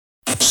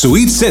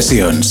Sweet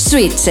Sessions.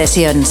 Sweet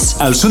Sessions.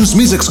 Els sons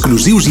més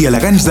exclusius i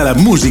elegants de la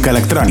música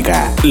electrònica.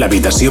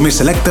 L'habitació més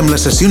selecta amb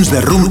les sessions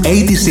de Room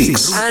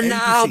 86.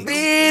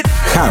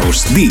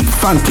 House, Deep,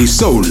 Funky,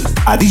 Soul.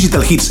 A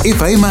Digital Hits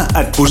FM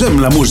et posem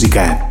la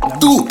música.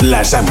 Tu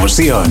les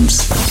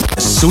emocions.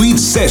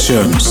 Sweet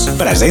Sessions.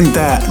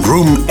 Presenta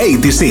Room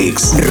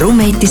 86.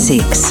 Room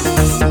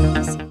 86.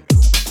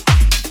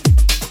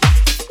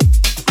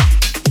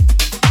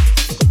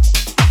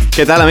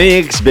 Què tal,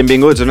 amics?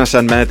 Benvinguts una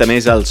setmaneta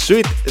més al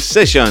Sweet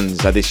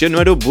Sessions, edició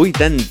número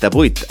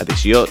 88,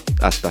 edició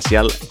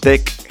especial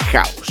Tech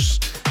House.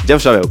 Ja ho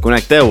sabeu,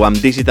 connecteu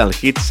amb Digital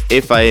Hits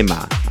FM,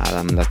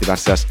 amb les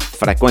diverses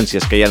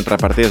freqüències que hi ha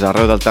repartides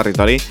arreu del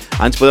territori.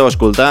 Ens podeu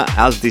escoltar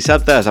els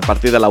dissabtes a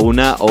partir de la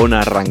 1, on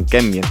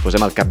arrenquem i ens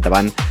posem al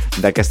capdavant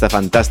d'aquesta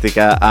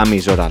fantàstica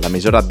emissora,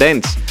 l'emissora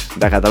Dance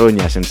de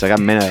Catalunya, sense cap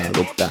mena de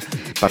dubte.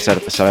 Per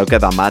cert, sabeu que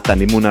demà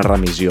tenim una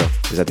remissió,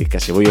 és a dir, que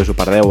si avui us ho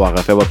perdeu o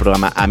agafeu el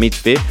programa a mig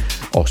fer,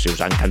 o si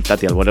us ha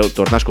encantat i el voleu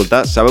tornar a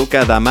escoltar, sabeu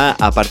que demà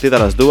a partir de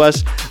les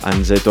 2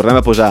 ens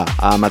tornem a posar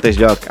al mateix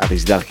lloc, a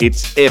Digital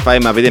Hits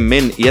FM,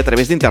 evidentment, i a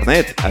través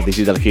d'internet, a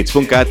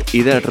digitalhits.cat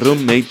i de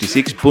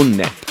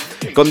room86.net.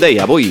 Com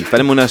deia, avui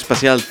farem un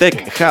especial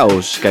Tech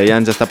House, que ja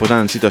ens està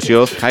posant en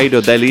situació Jairo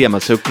Deli amb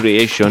el seu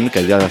Creation,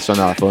 que ja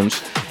sona a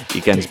fons,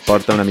 i que ens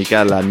porta una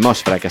mica a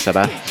l'atmosfera que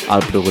serà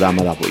el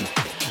programa d'avui.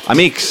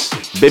 Amics,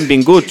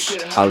 benvinguts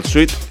al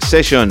Sweet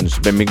Sessions,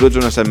 benvinguts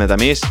una setmana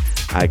més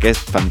a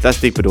aquest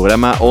fantàstic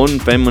programa on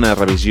fem una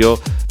revisió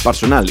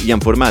personal i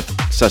en format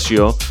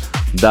sessió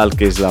del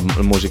que és la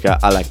música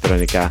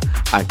electrònica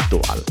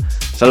actual.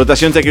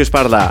 Salutacions de qui us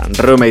parla,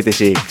 Room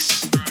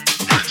 86.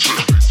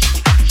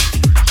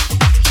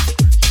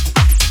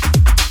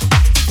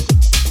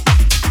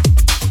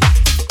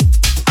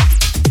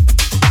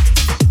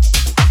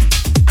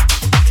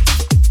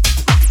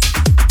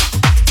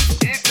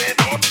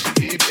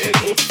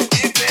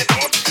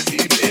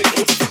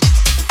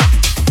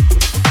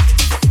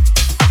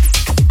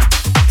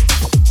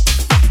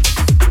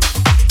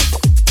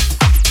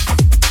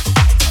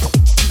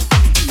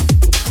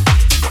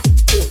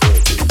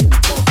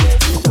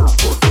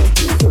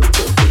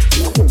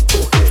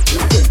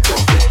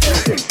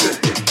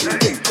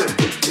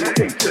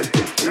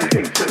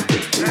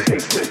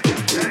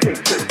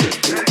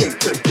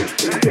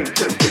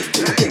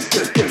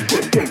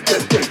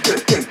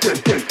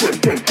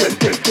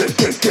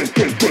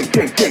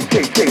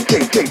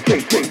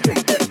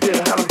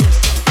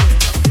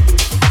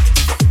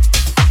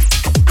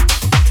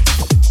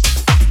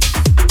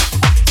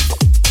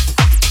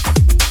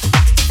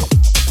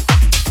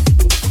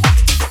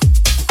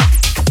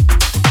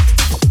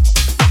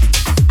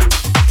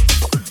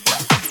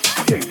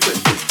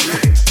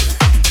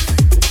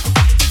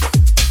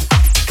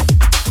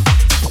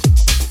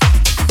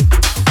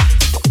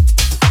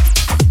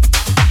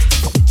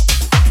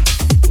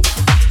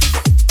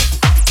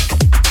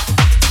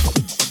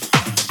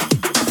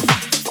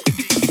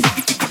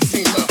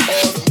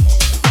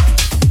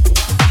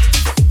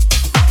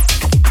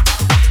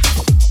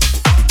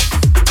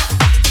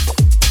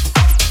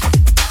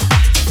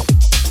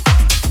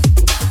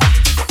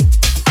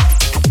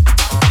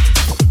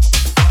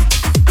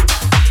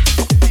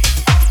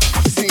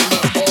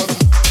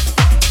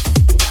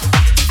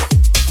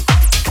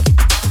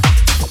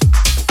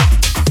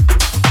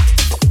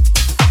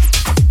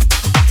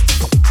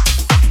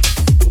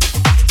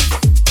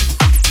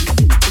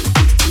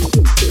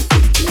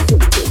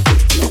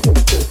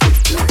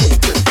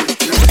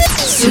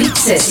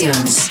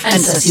 En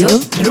sessió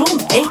Room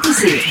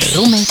 86.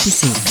 Room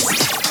 86.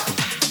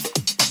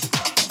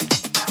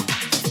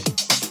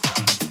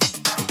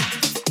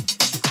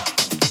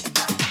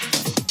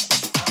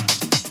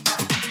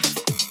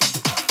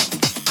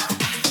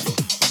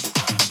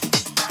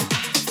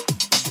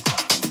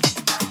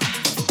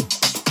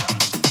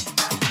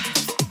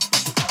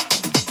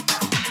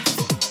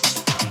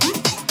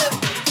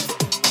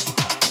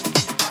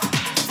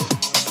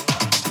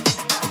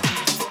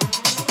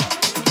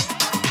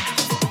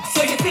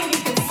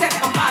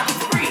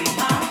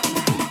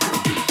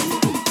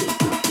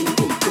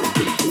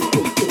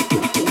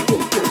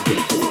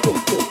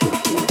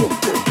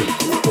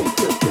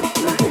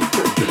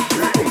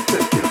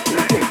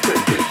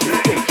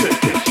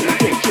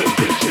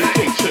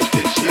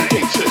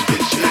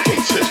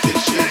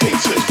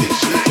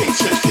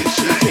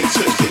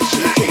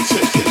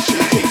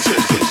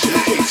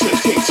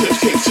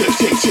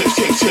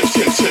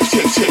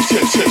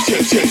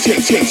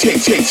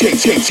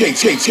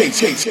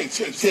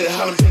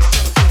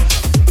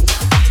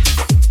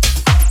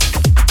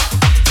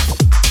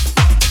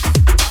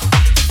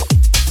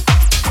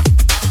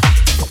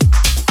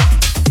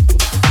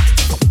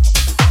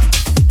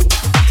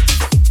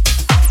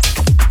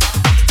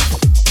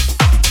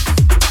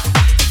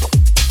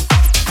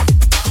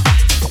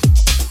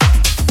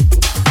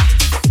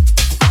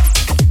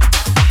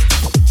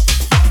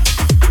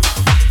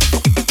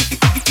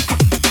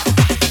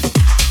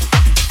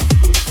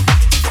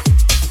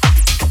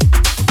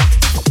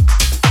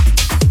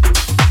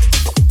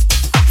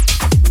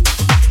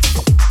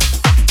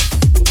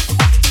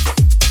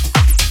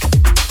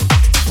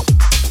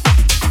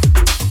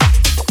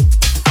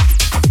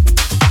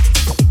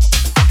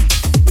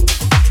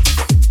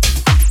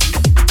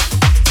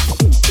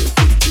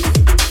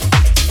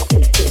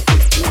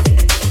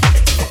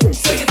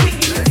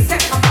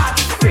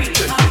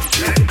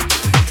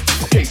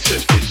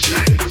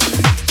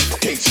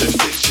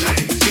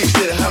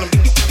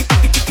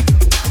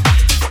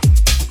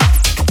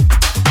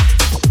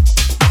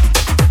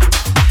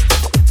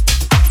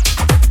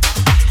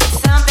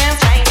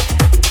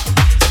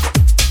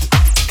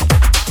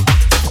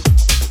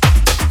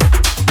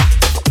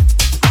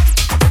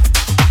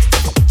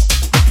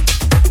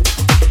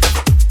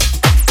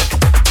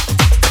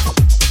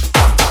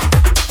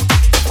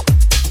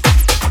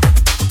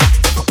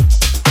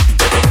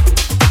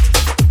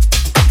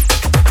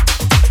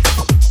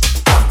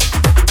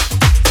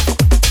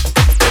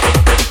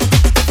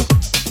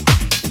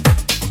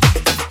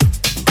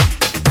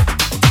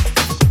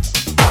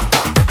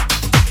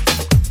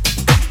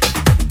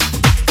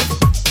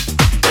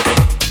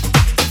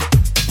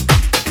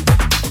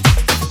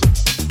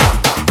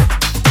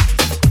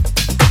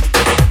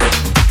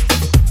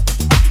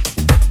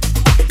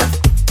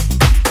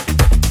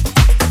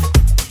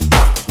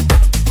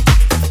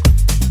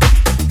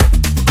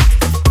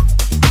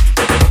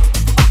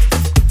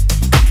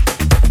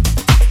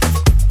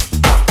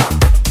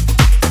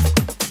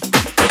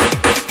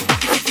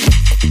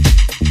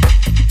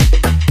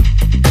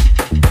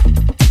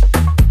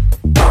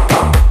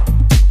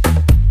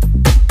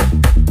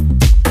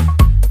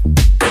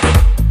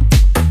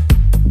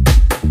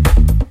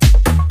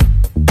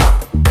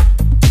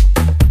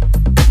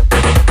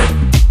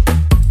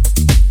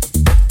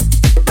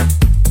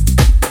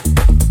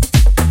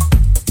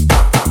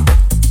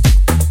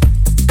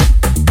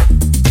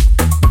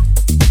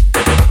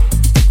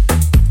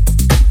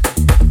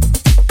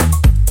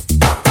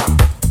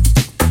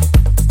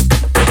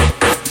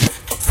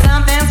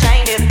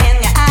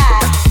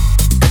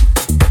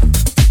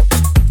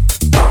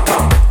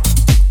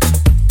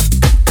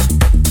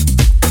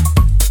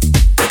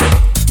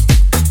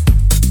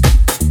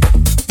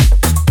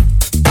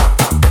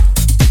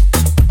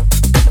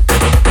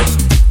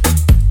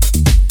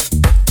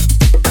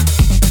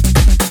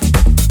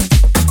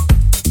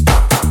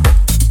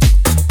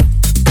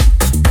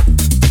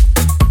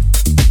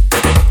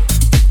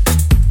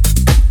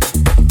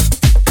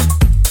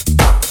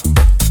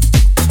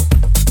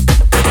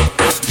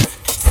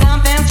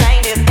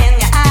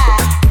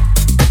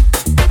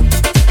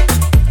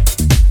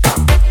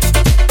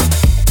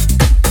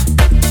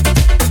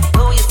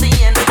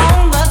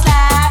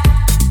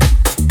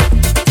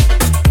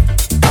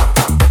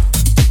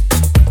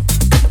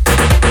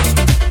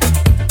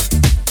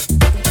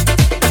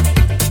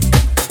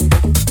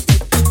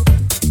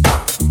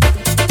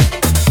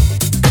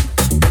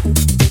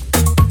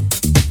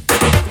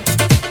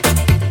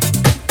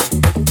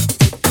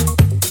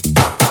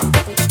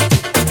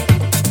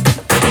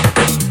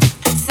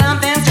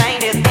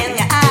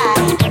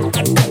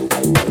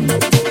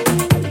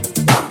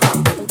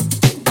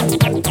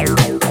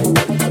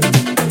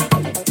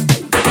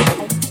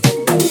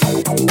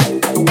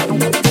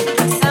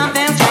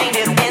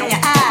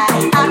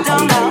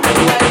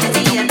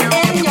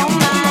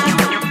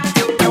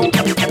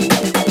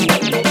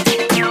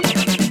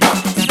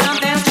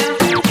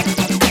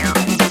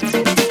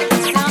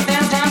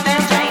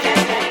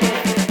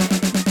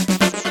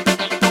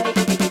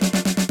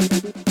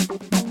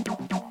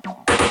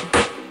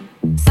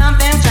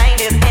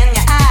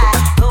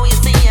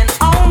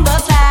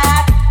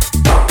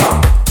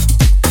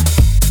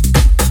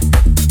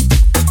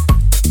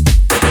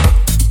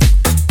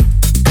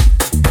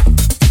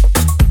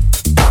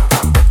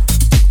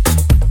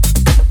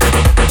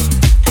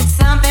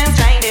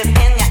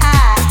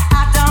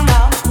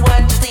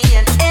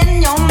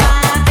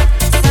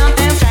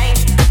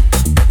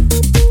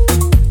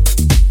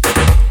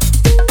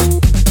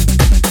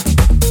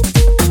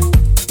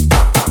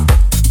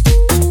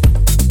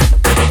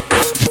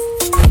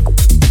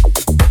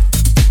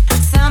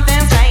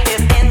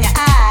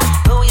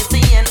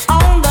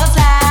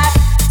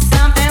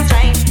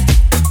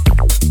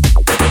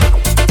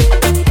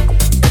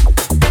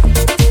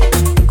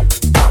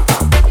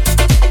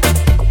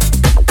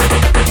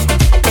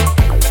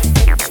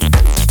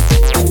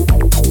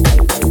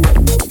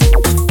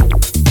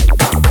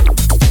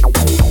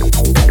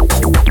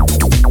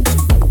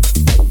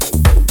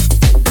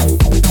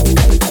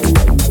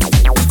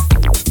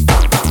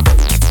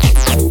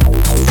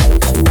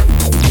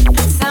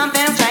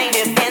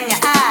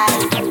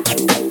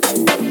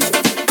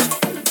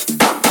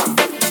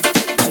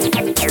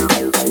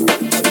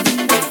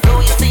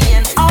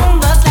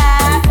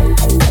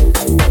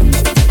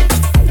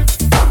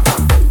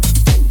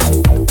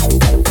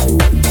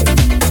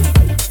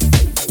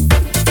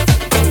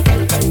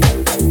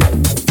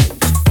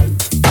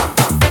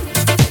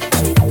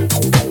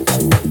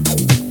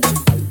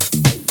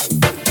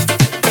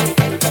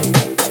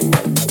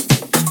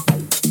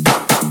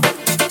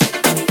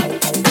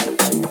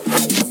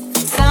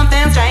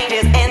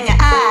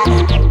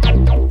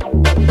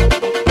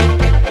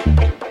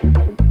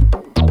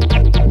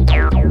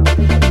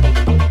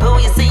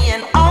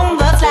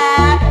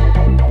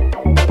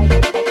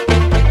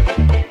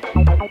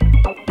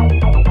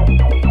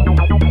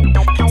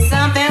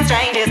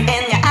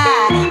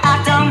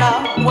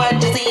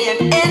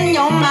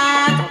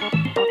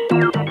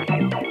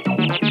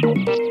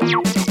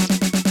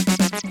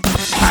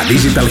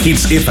 Digital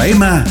Hits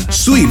FM,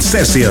 Sweet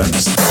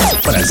Sessions.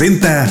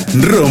 Presenta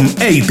Room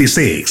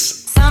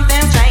 86.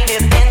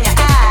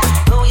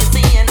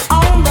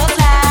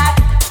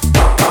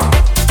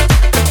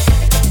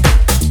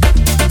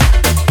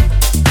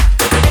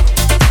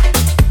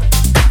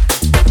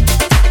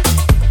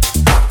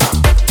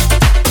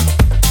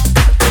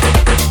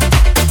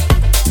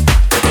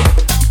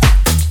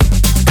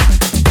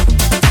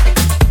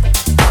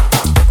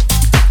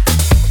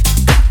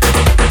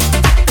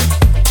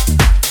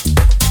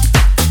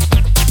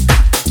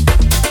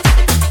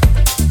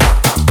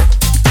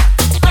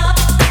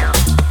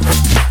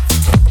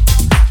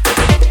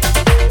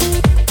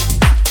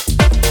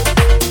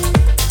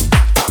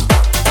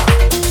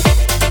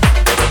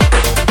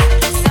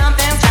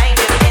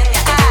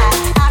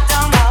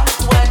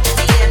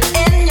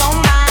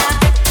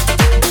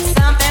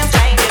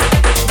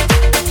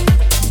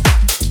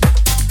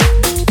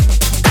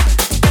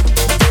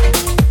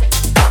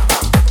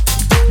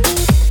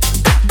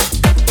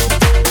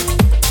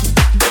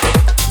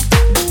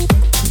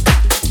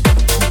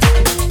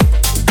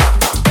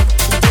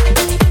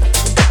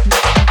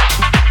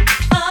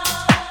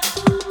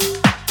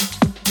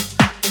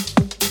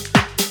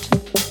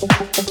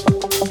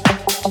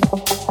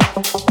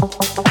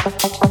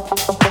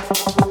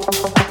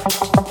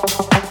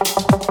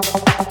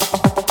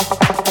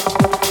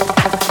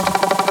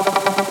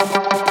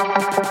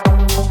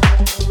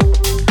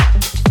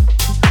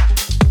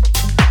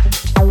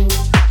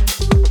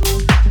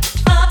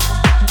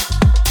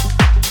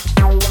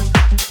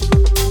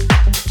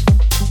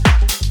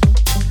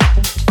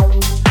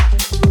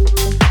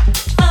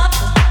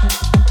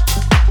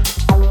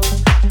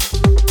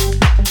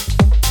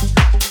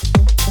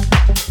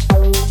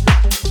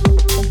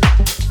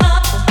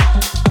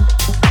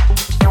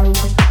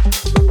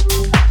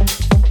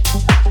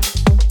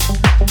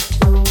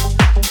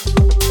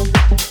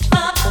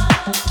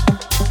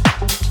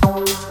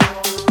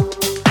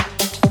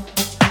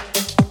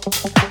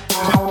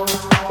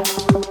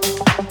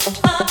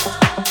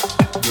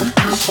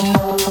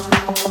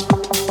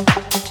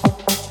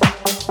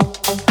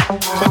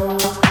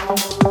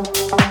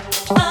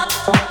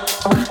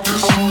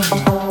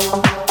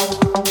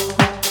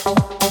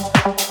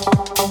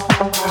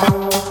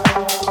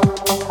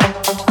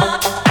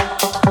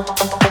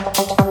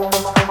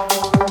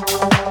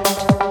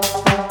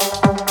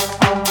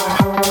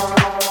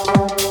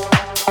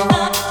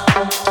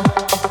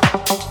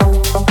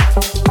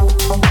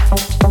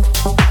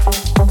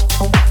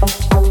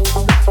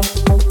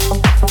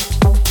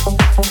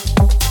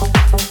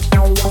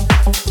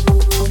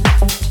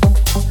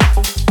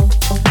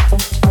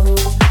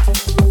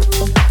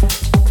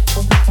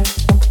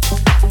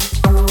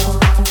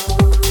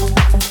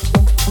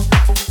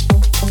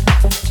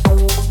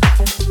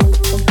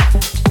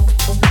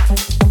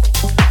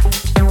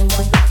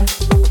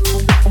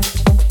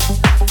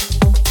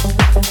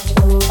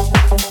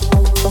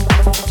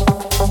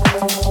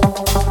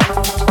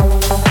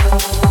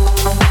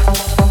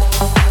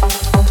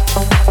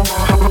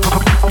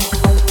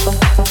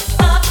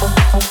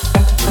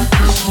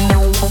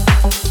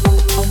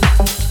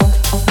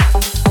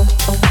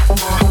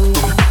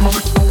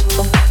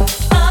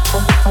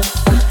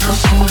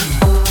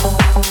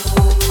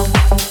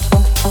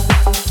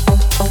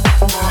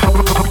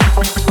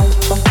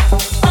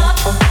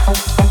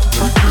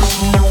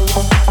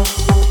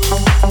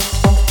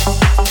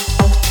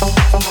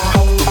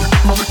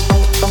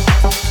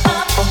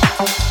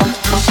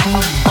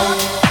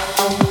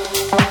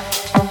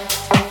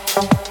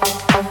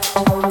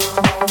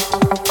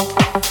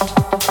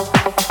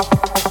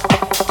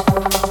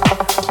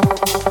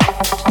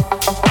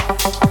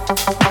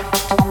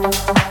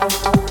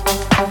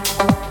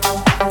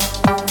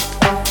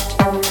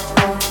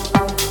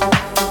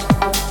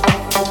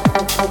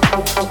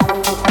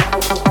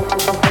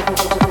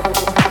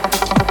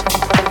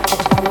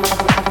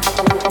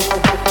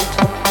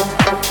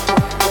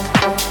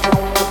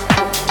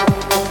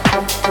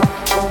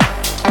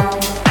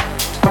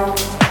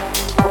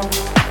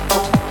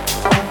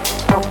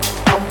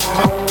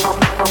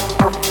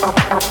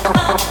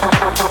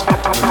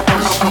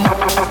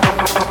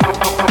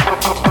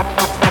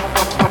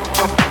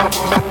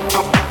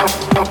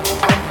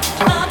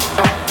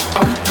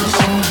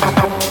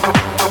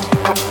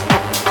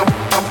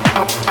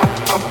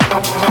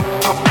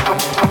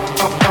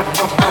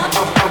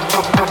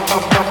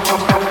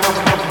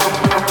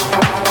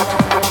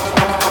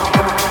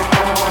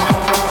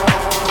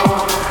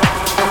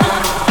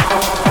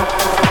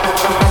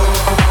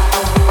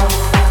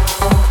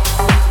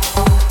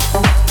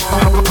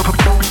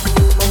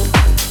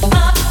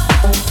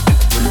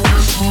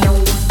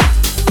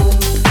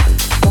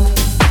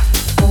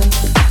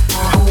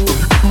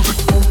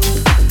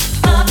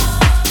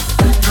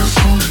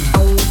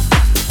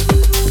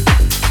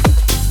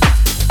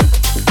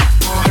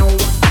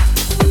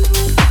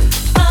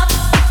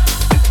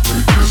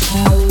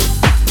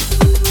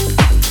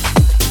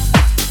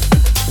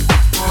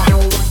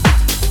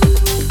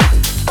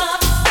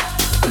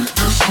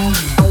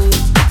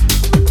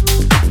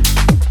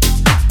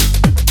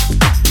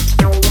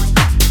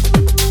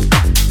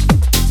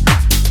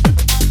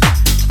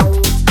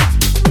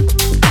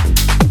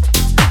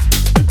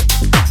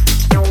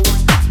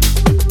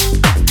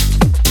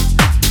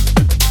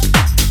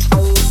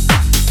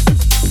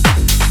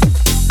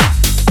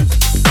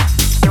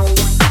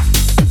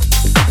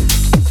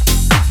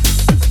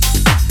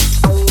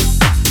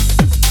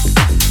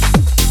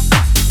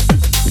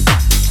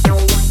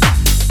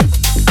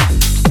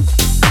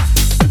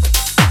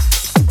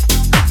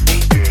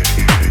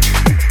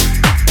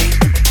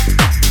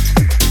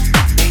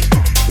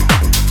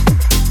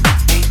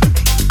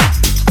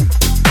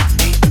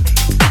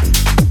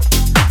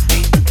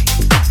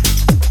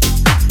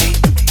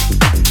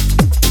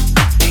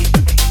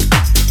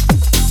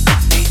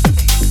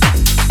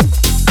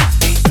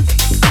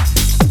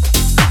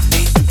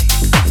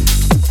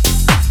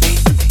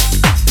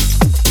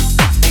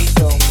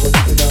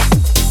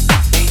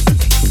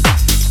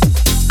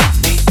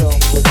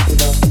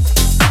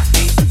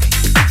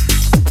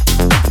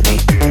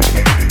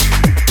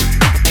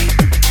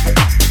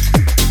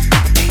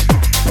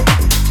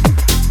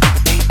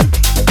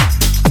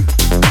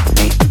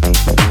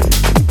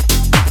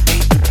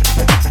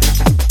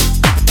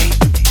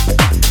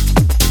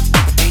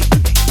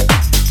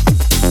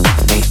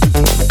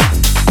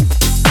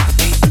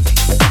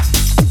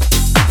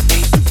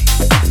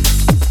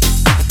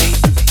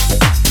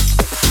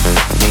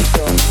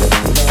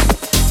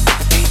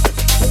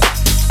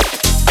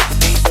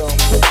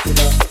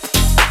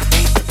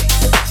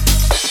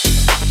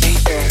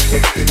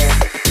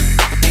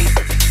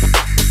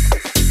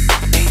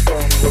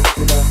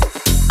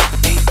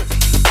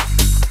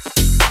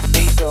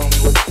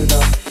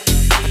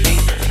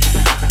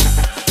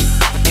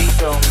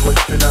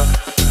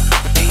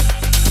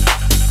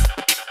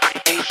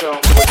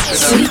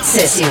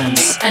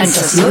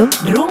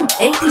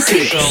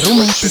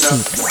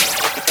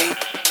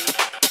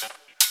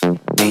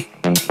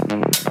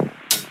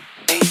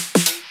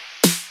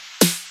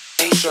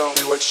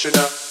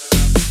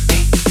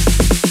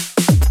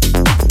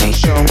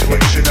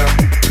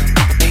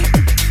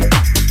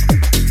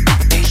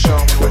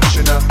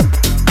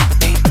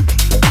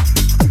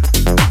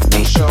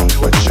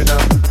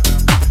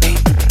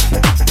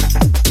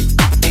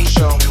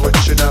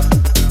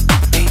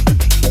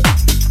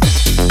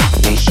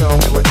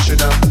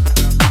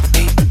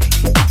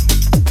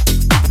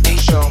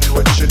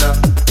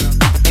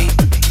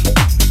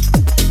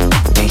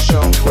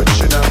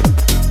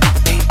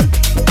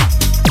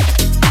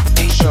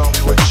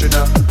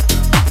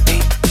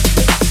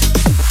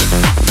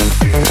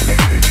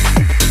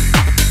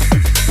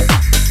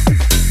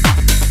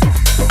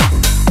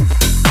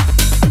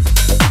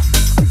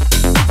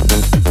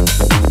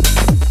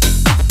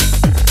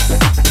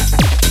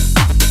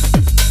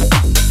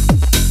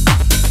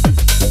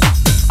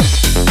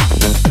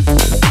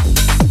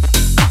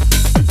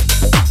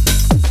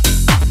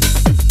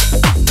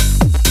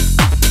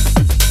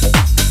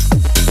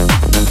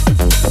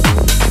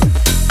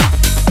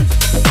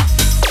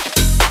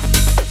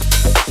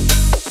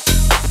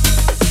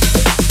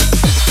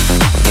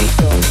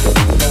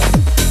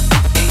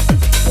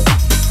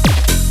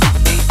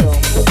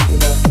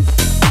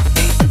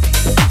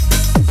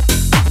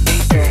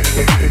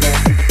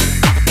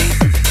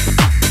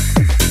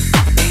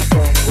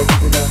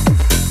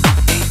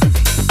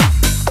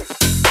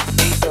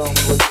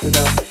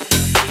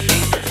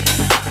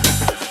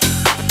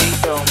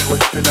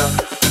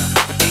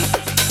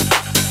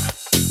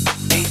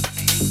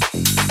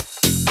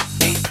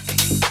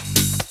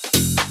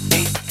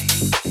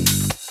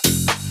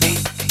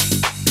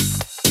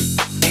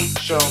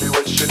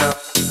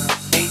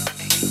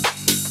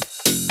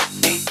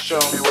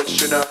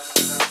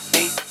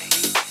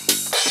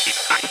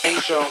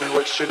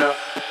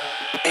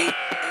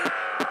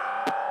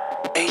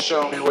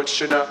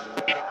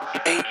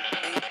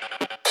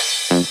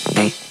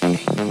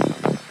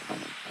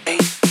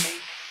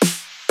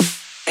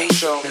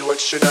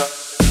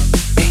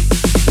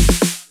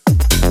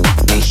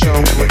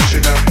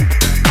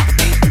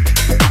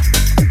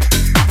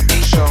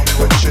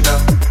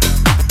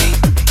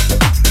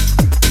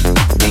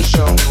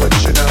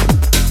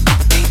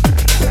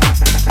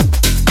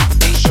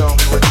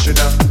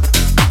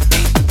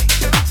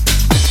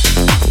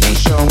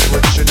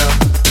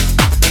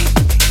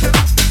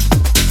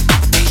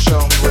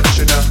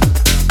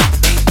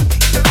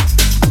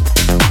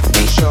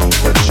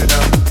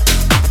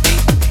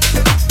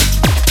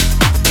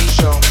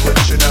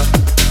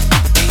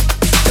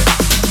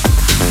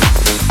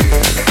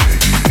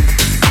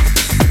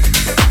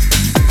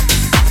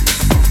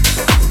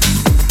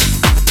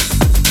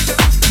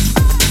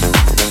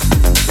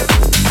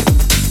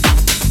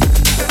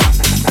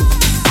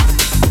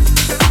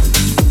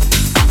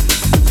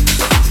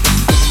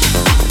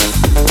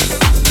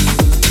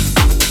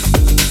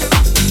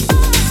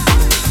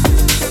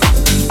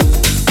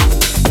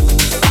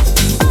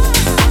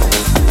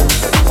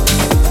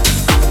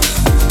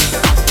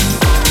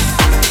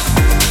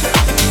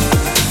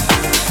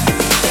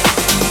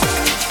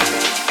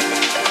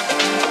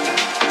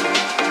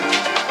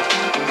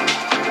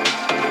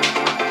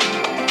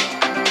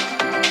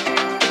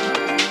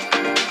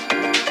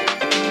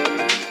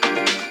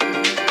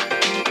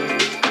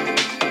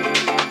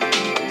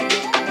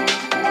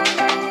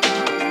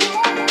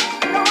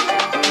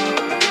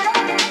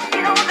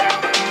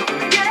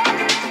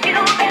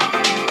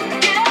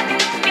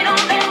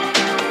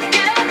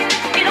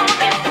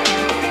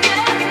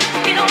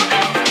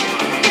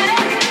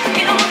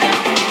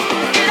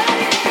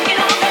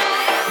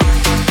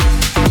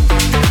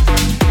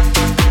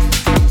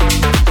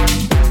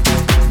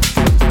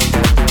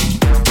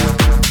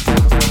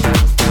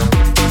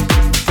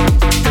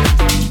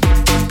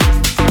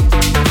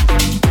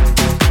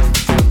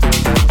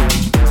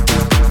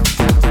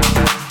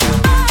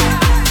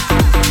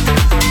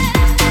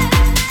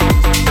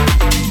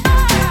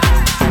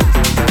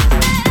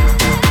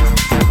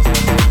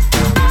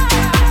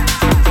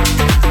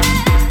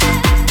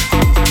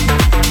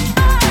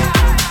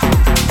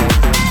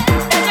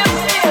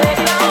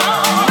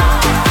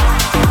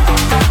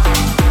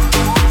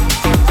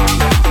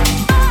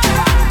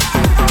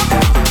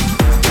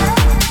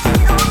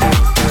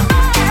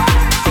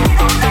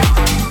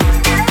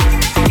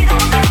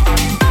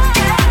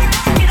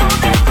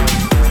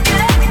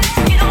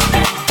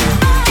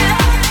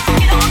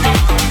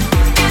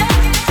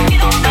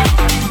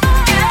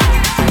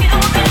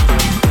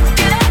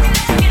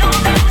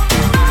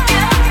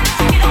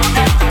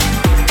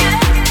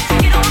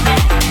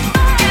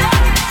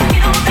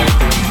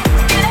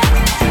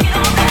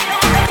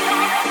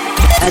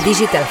 A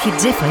Digital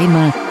Hits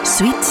FM,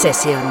 Sweet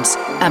Sessions,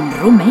 amb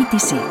Room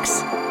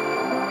 86.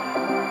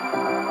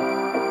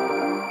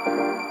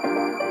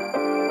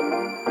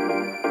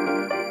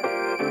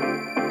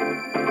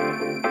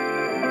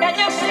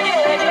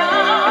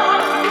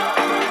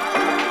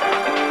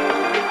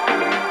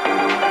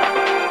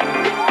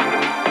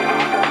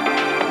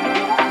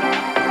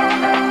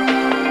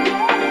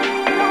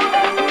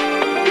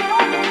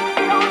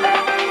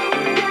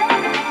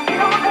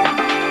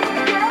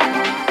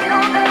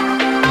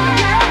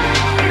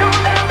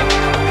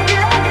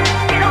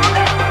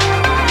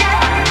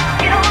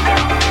 You know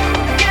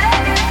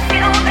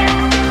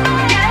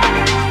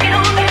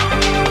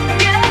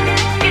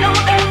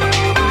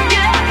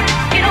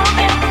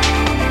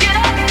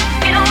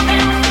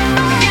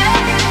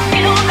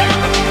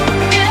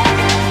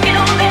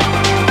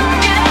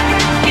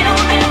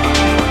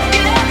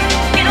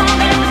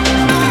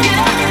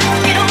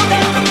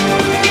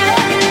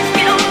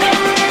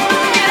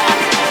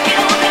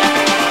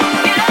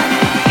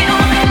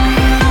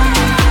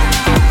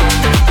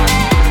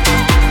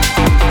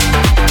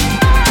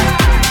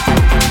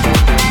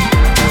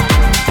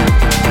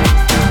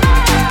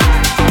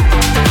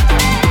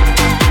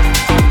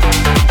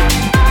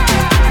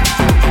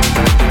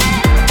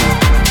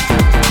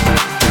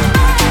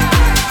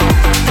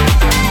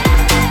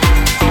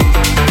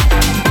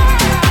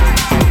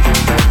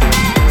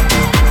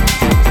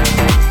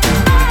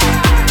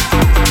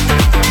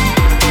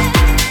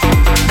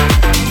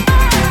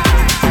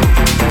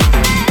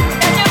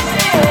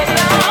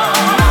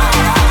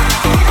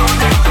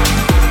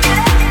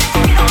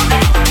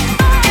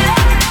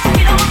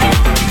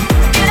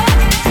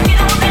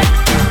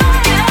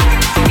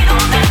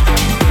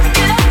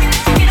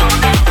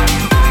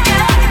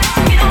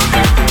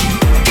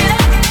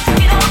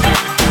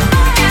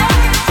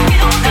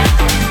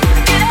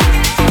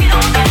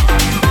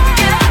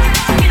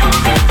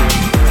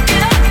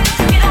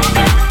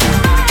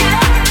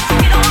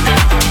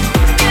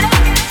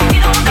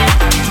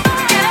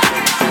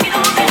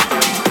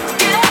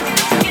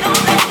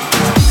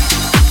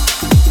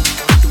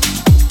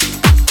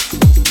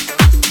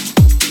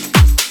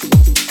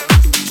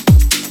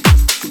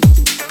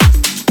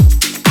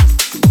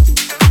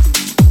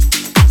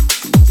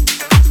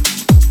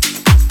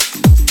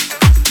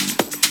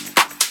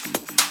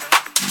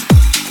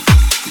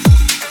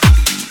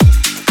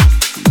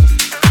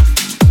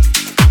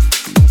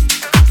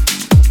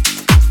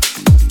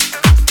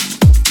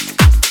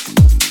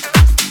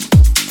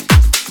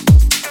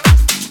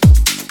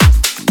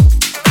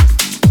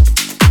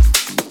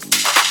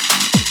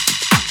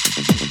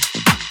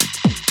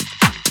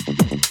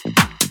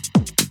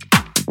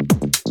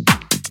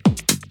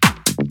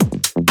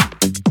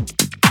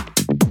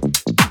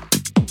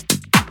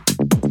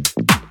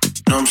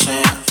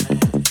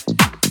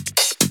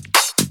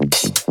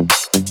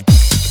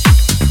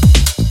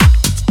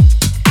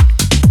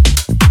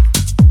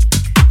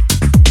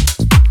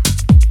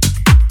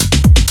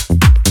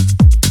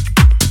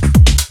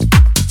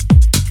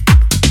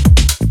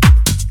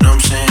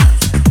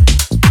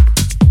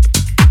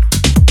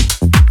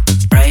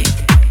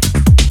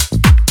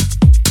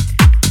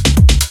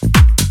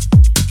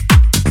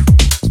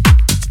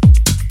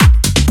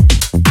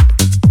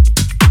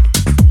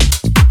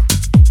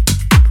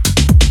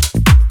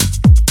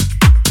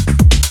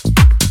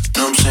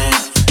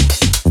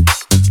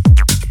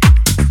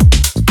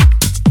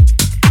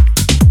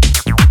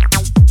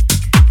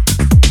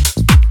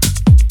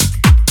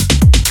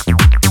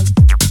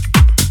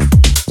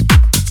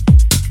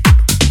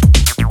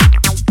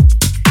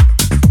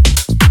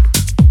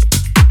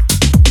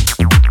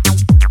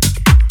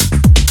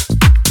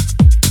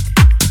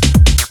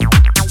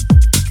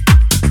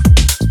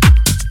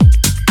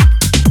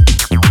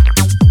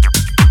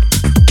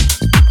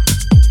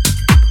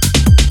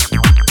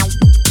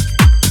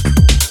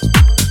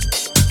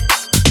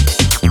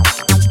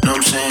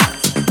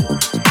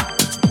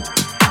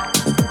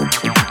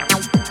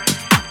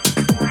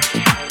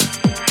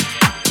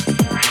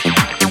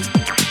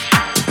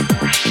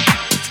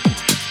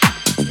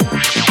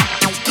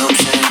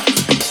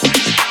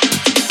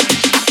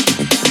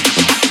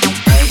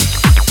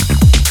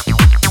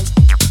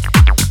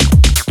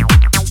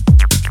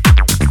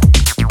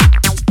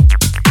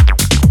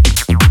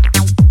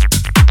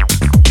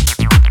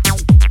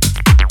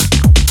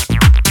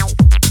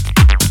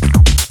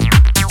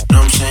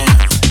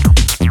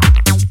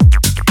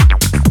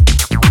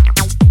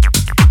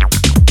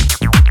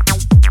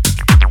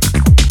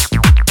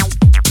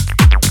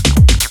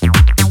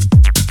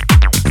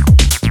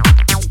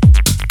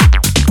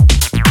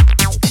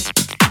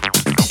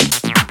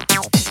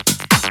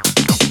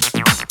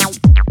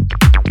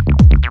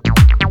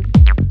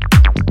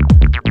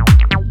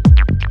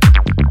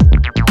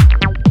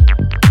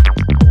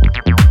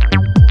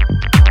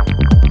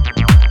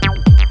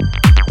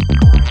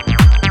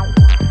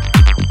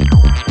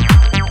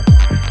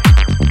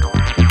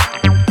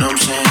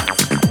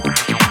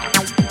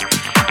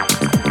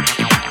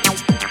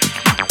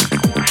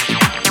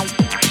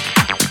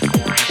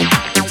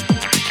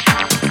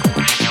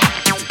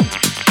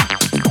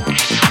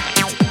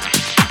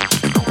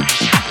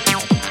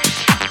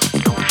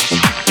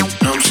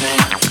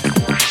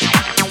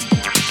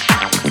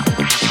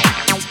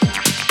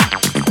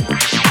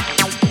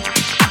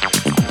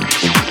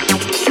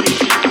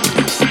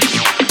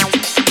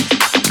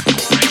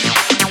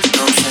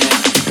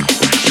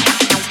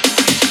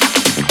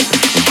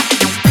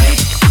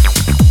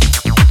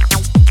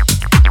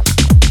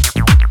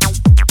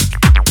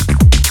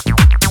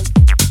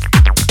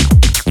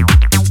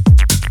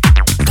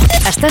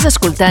Estàs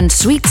escoltant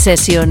Sweet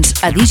Sessions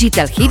a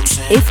Digital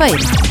Hits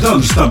FM. Don't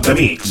stop the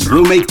mix.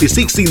 Room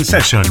 86 in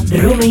session.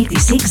 Room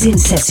 86 in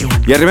Session.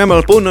 I arribem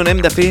al punt on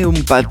hem de fer un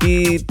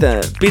petit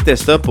pit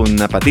stop,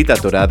 una petita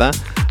aturada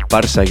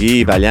per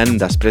seguir ballant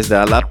després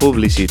de la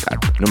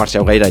publicitat. No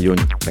marxeu gaire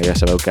lluny, que ja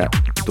sabeu que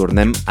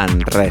tornem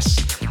en res.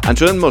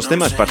 Han sonat molts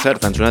temes, per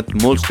cert, han sonat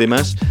molts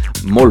temes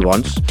molt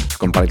bons,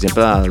 com per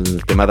exemple el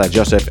tema de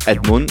Joseph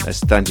Edmund,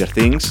 Stranger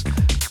Things,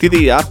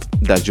 Tidy Up,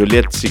 de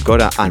Juliet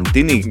Sikora and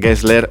Tini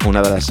Gessler,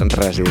 una de les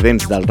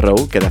residents del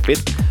Row, que de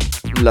fet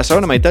la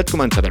segona meitat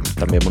començarem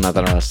també amb una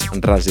de les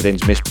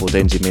residents més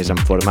potents i més en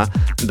forma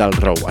del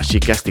Row, així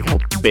que estigueu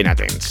ben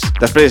atents.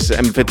 Després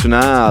hem fet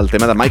sonar el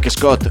tema de Mike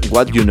Scott,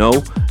 What You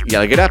Know, i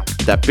el grab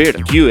de Peer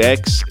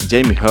QX,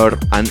 Jamie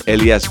Hurd and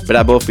Elias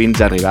Bravo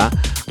fins a arribar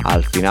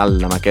al final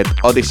amb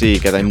aquest Odyssey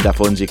que tenim de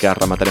fons i que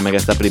rematarem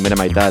aquesta primera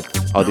meitat,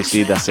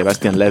 Odyssey de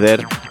Sebastian Leder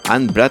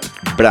and Brad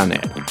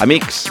Brunner.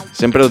 Amics,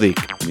 sempre ho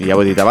dic, ja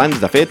ho he dit abans,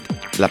 de fet,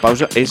 la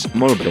pausa és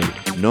molt breu,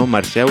 no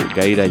marxeu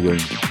gaire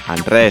lluny.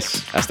 En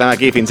res, estem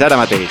aquí fins ara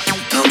mateix.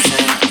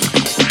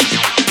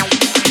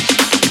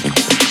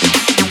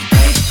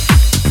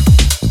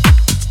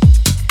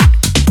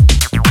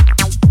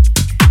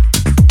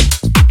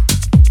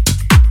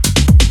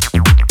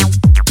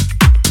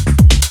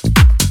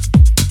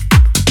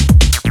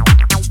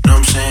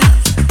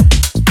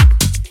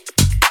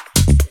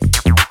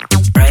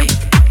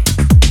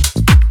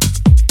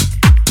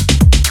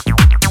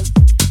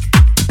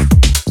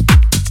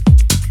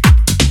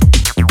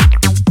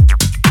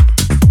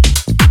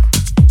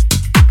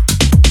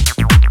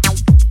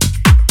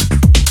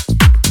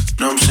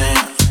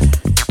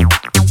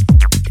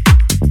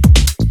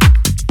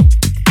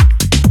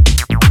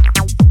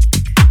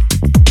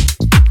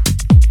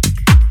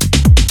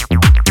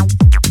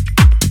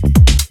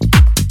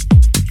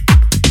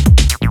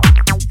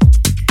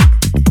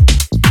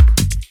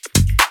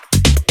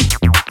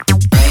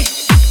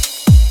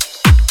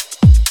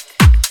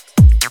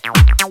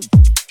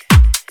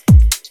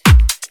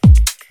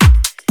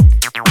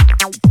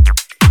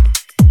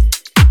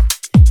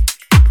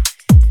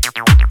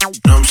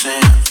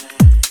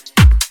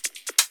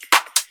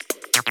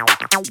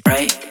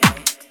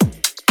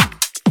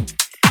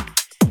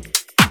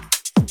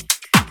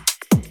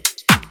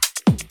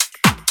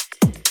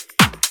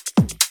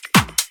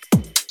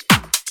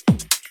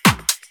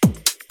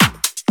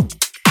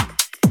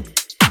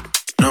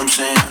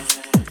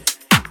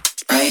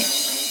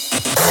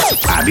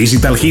 A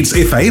Digital Hits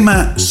FM,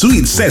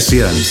 Sweet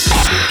Sessions.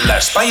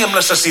 L'espai amb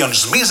les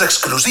sessions més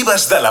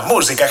exclusives de la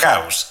música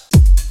house.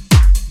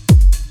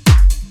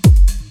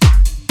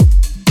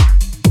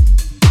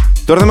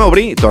 Tornem a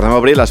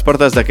obrir les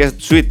portes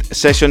d'aquest Sweet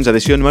Sessions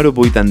edició número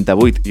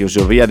 88 i us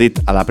ho havia dit,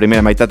 a la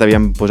primera meitat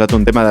havíem posat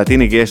un tema de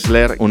Tini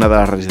Gessler, una de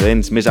les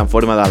residents més en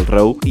forma del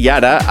Row, i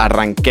ara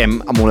arrenquem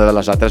amb una de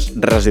les altres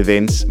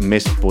residents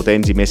més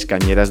potents i més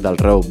canyeres del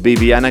Row.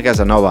 Viviana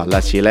Casanova,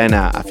 la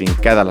xilena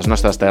afincada a les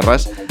nostres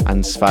terres,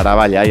 ens farà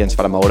ballar i ens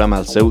farà moure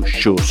amb el seu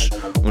Shoes.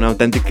 Una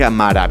autèntica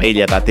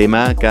meravella de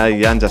tema que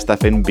ja ens està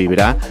fent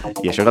vibrar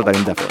i això que el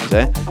tenim de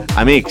fons,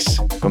 Amics,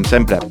 com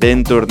sempre,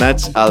 ben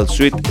tornats al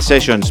Sweet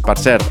Sessions. Per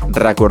cert,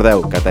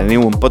 recordeu que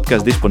teniu un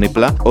podcast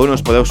disponible on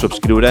us podeu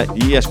subscriure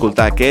i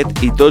escoltar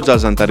aquest i tots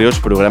els anteriors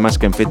programes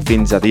que hem fet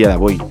fins a dia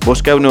d'avui.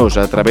 Busqueu-nos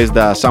a través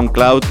de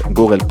SoundCloud,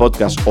 Google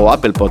Podcast o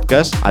Apple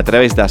Podcast, a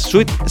través de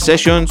Sweet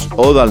Sessions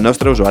o del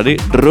nostre usuari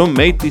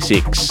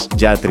Room86.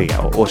 Ja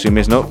trigueu, o si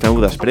més no,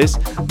 feu-ho després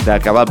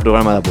d'acabar el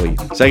programa d'avui.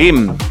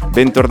 Seguim,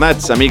 ben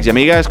tornats, amics i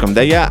amigues, com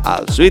deia,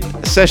 al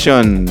Sweet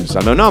Sessions.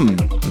 El meu nom,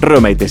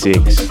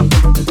 Room86.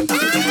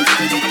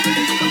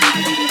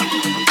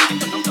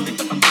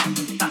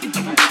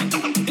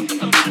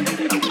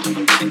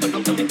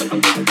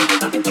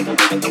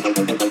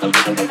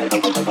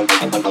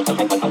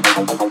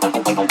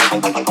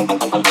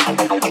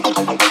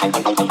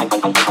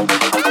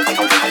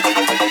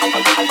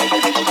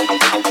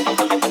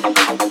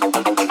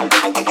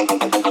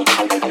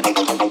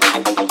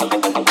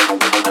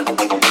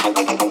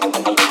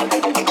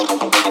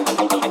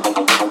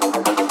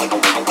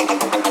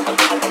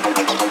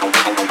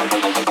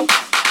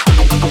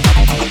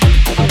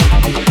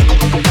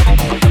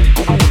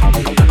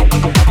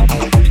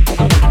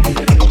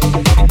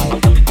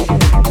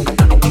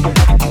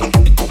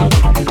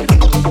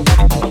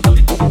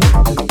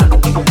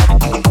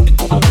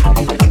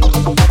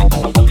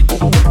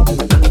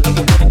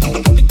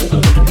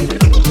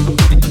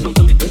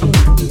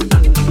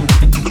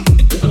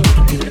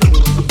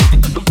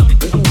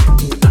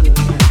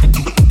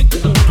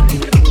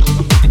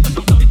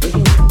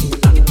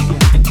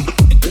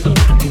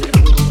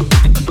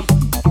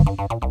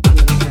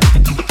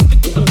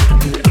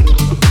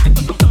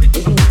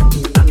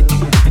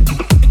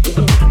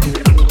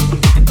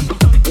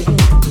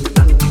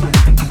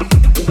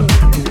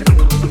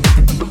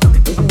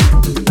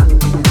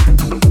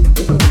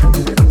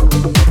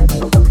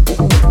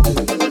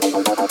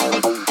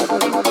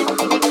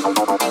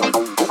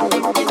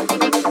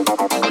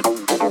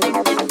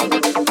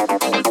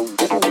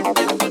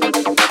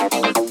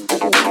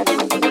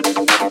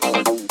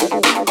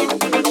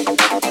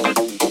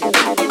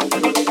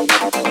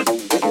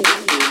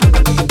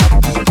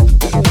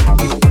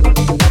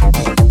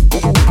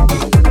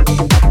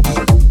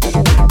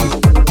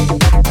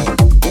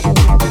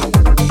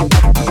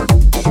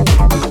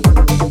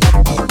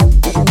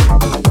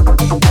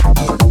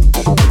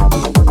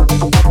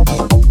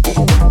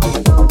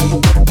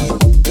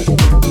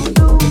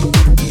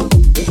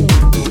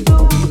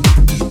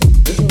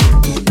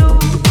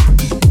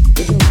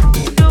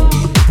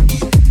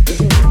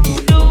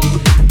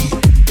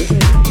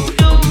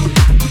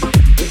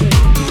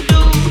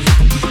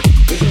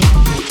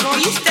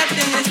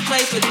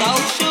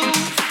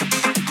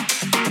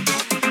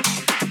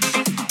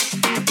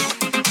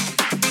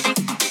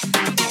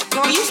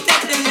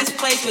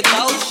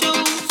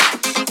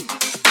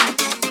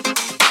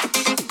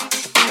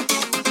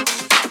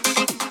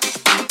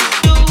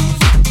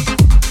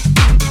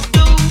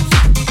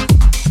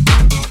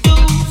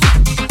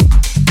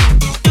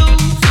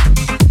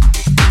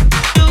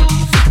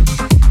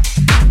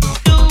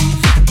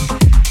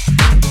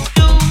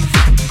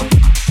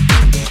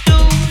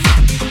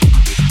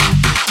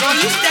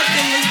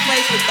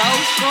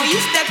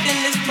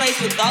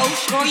 with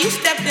those. Girl, you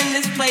stepped in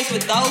this place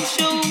with those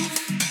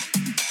shoes.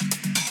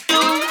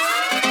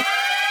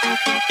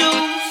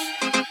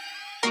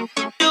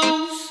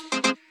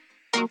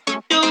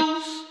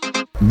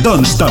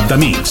 Don't Stop the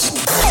Mix.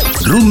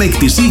 Room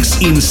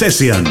 86 in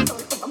session.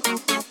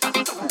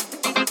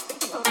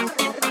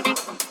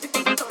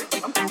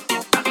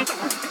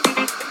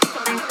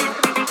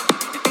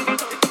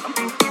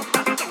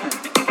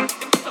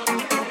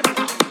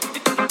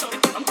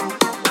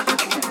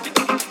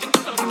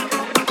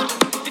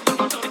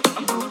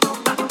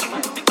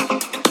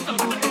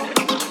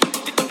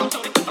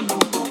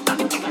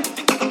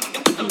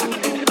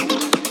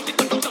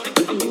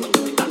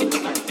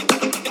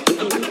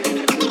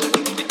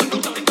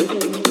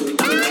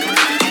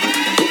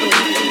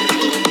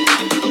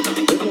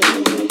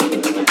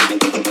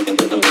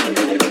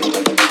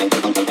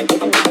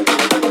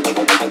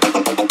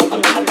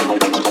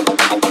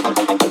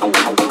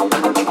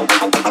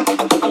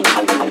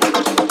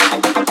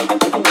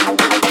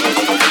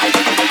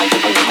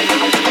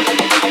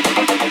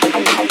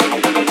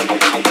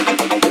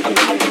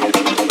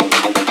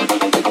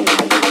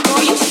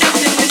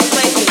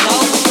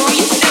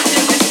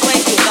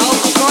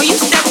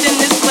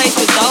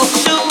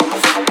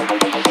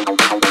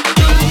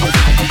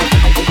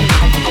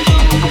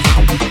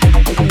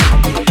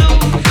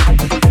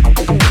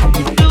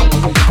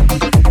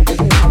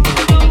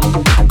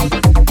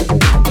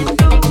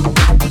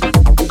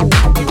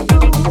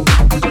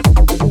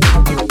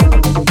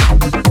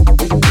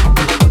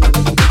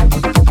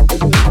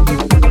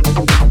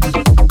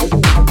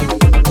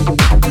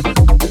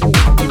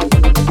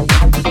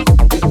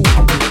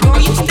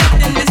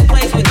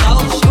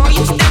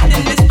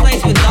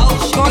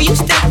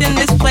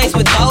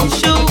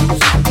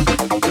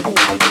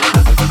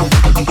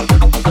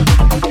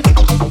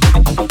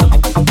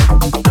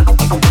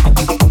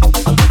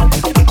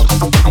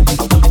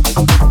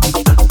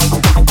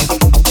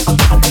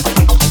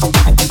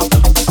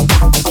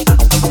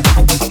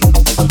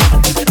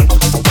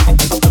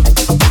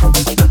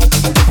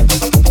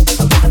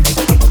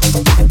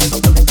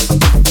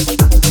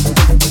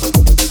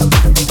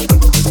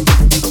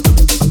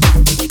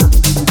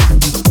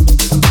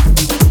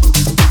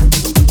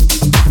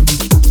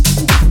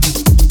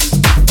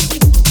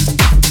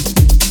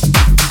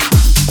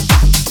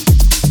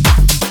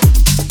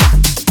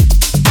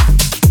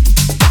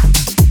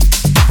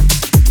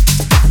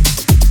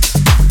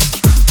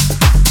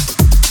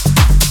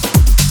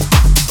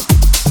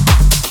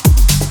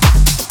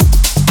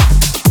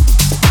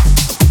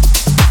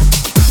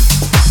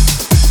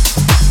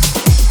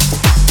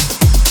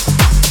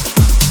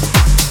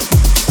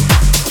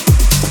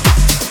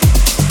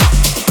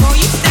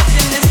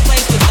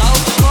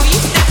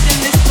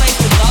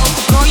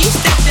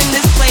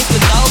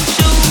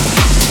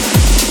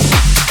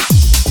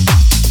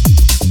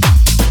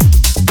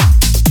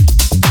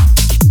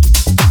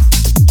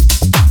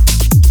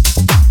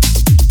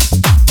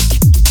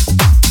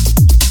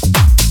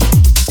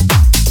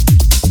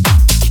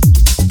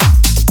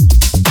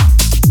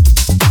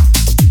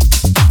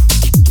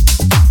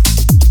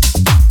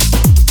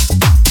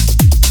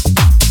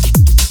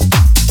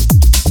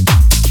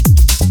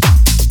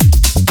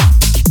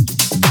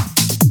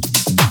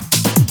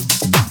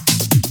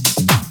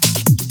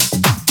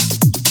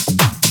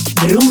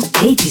 Room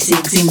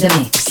 86 in the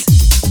mix.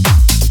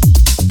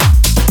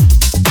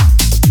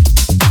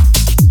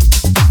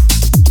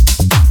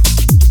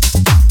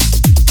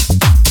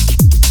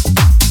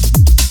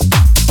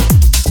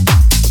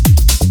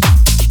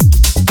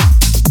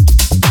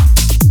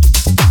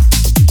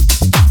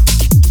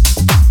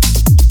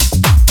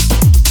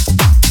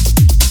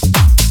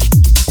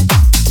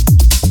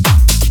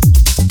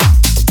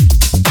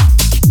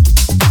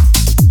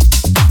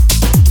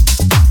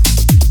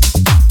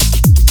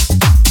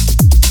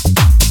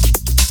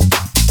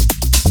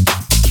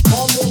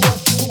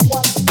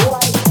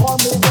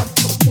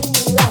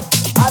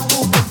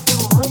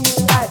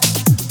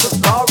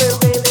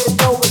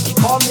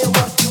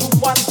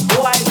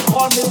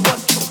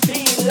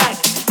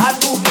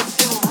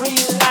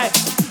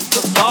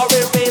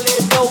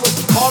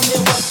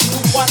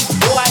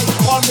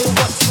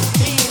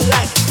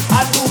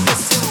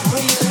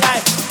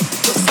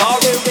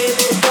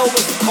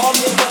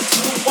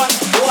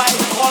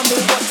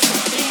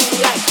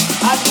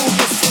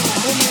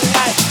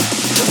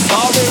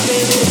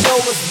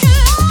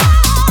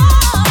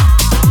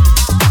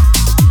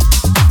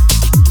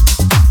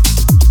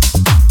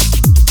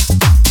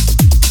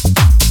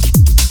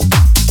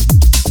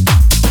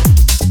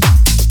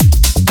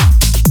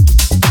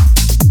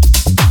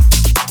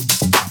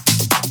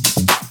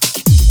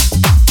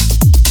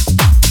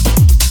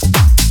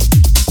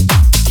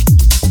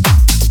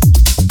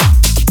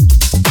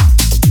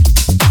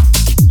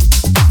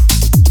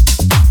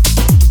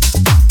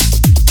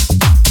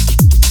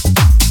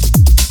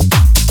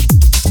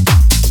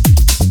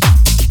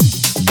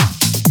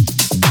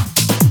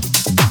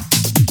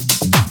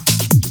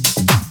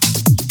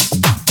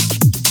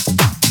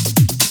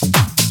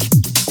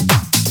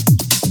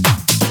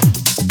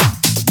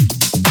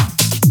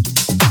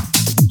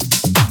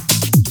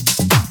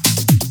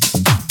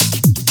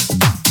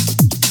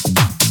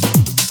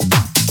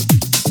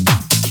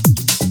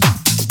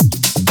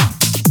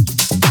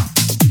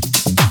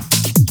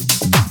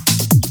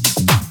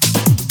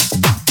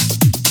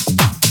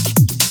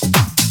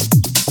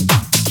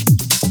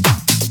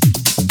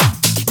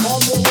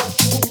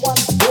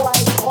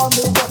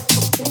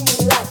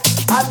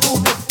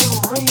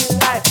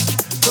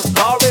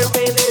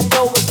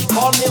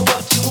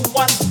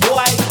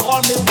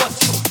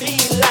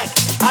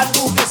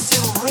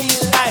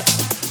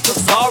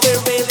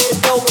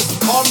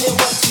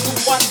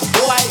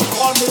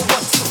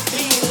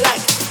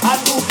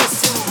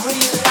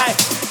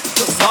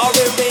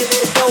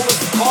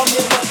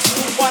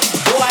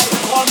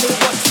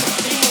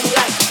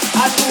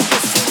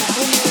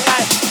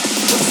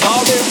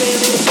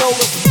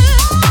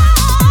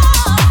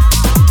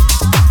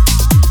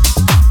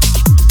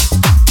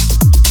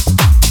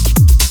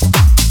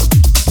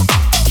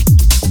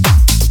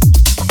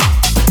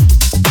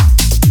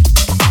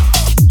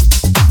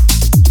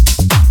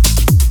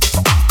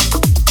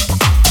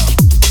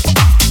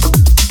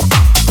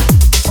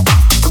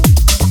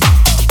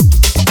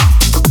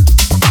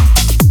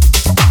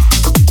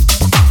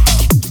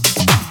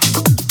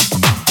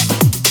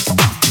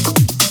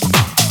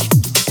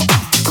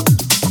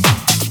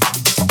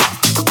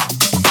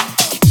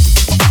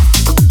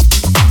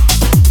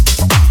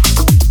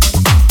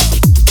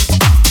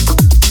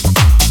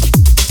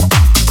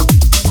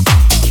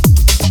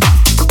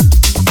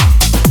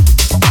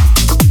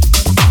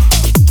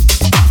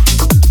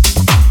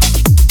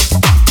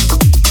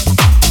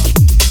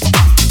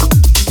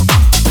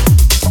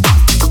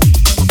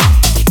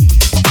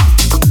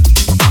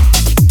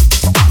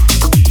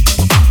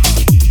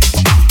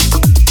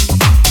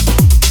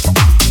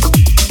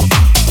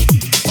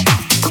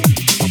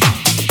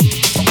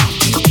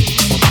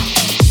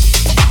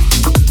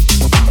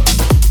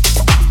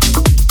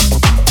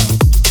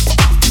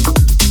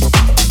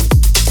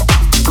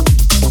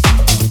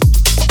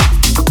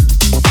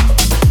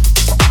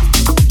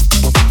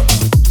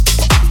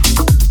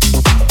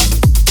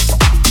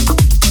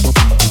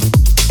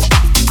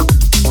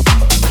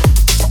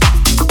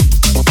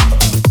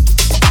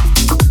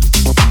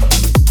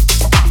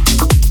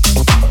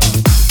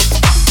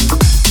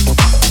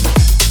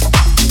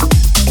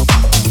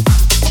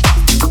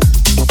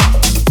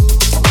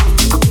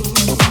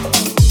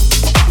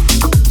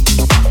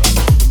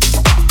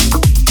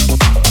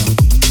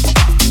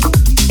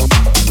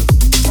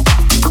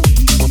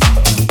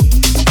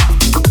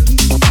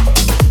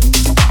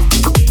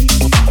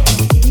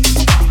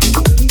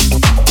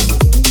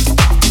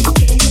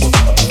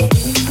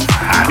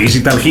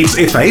 Digital Hits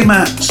FM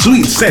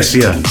Sweet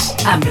Sessions.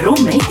 Amb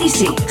Room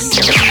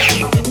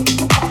 86.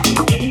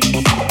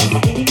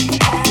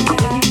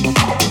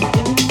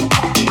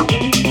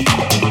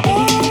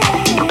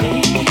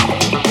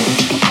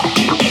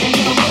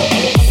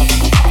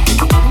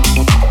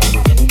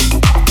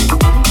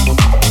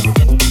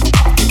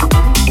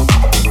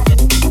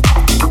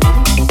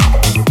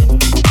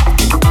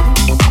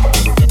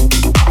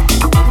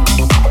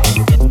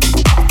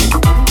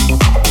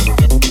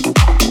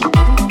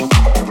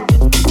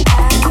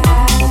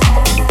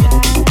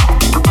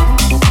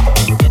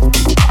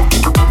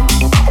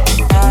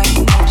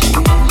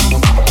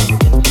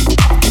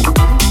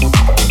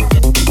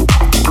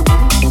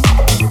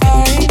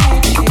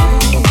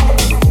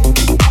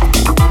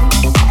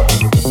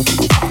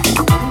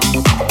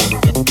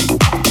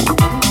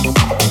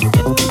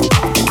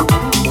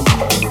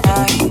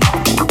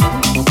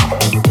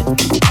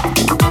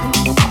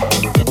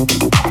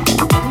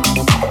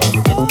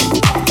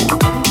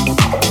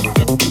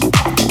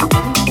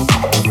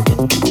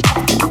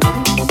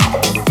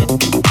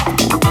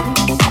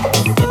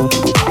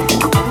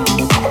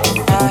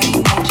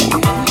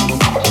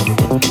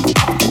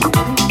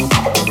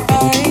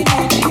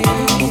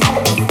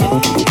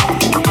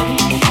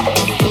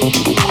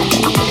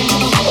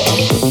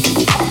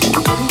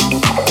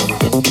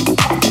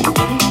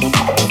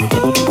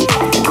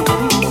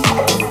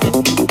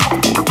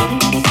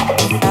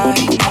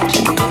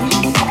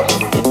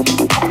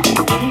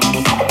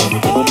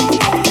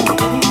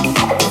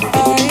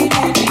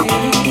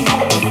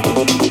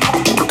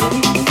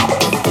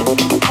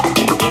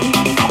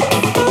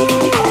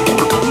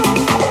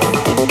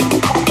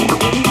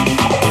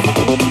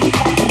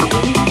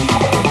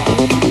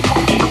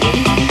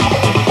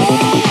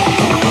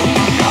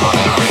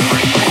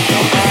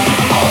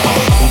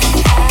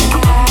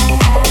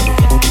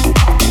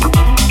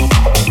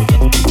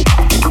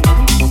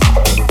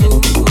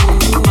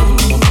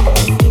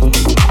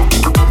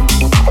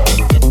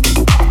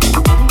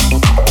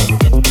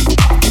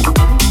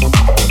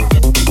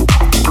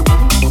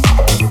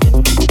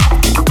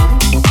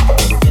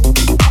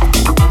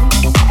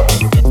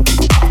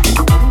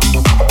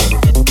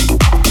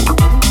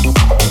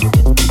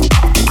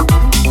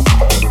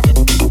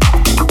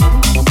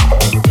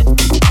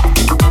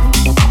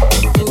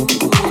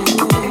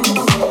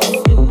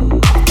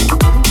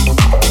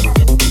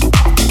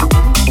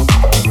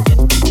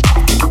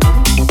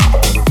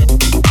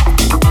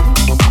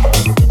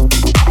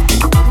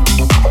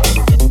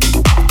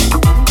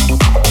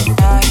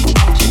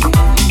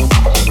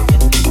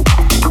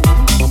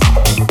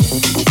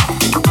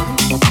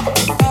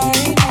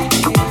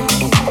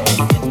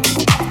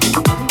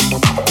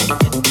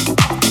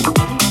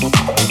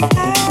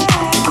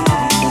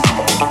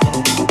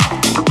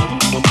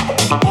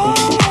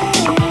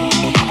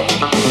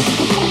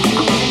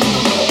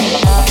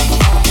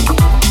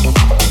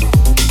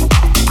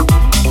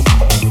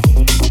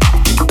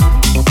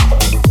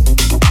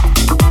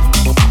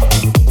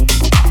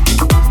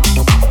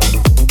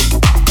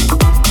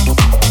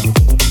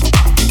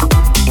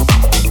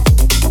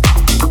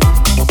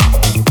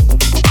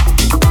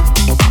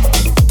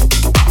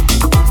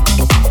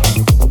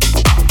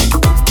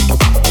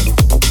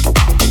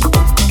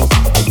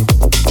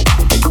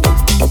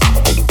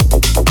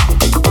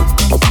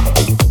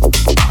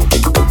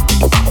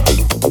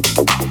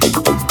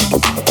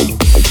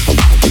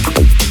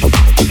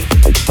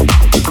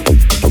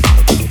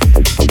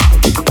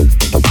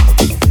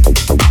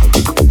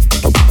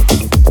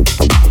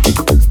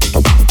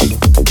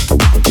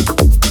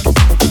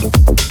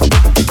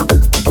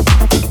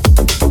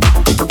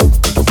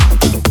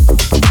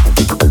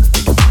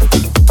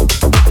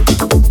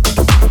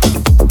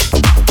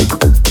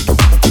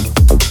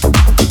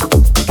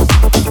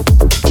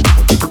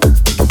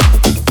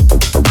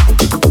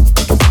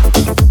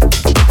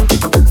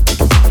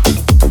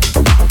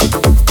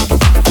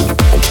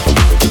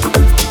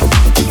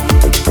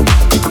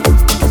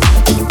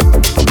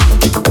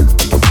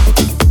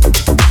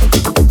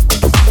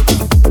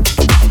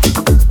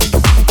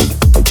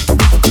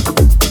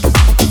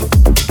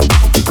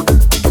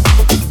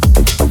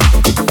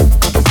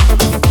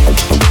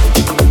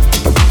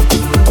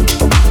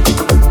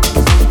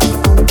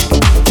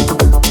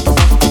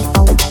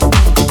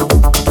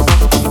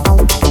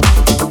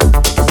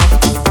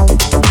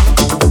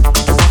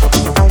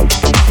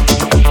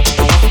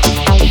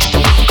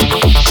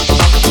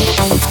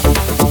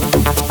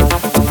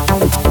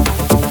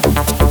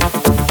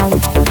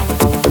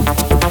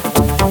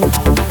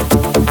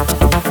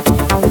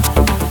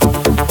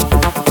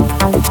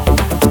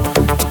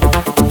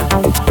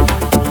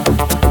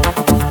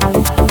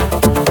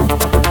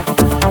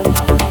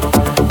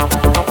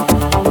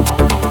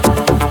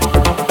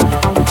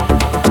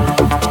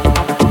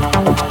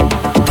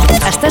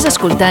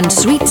 escoltant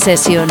Sweet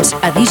Sessions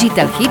a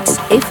Digital Hits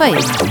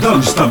FM.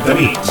 Don't stop the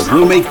mix.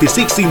 Room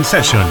 86 in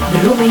session.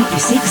 Room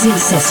 86 in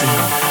session.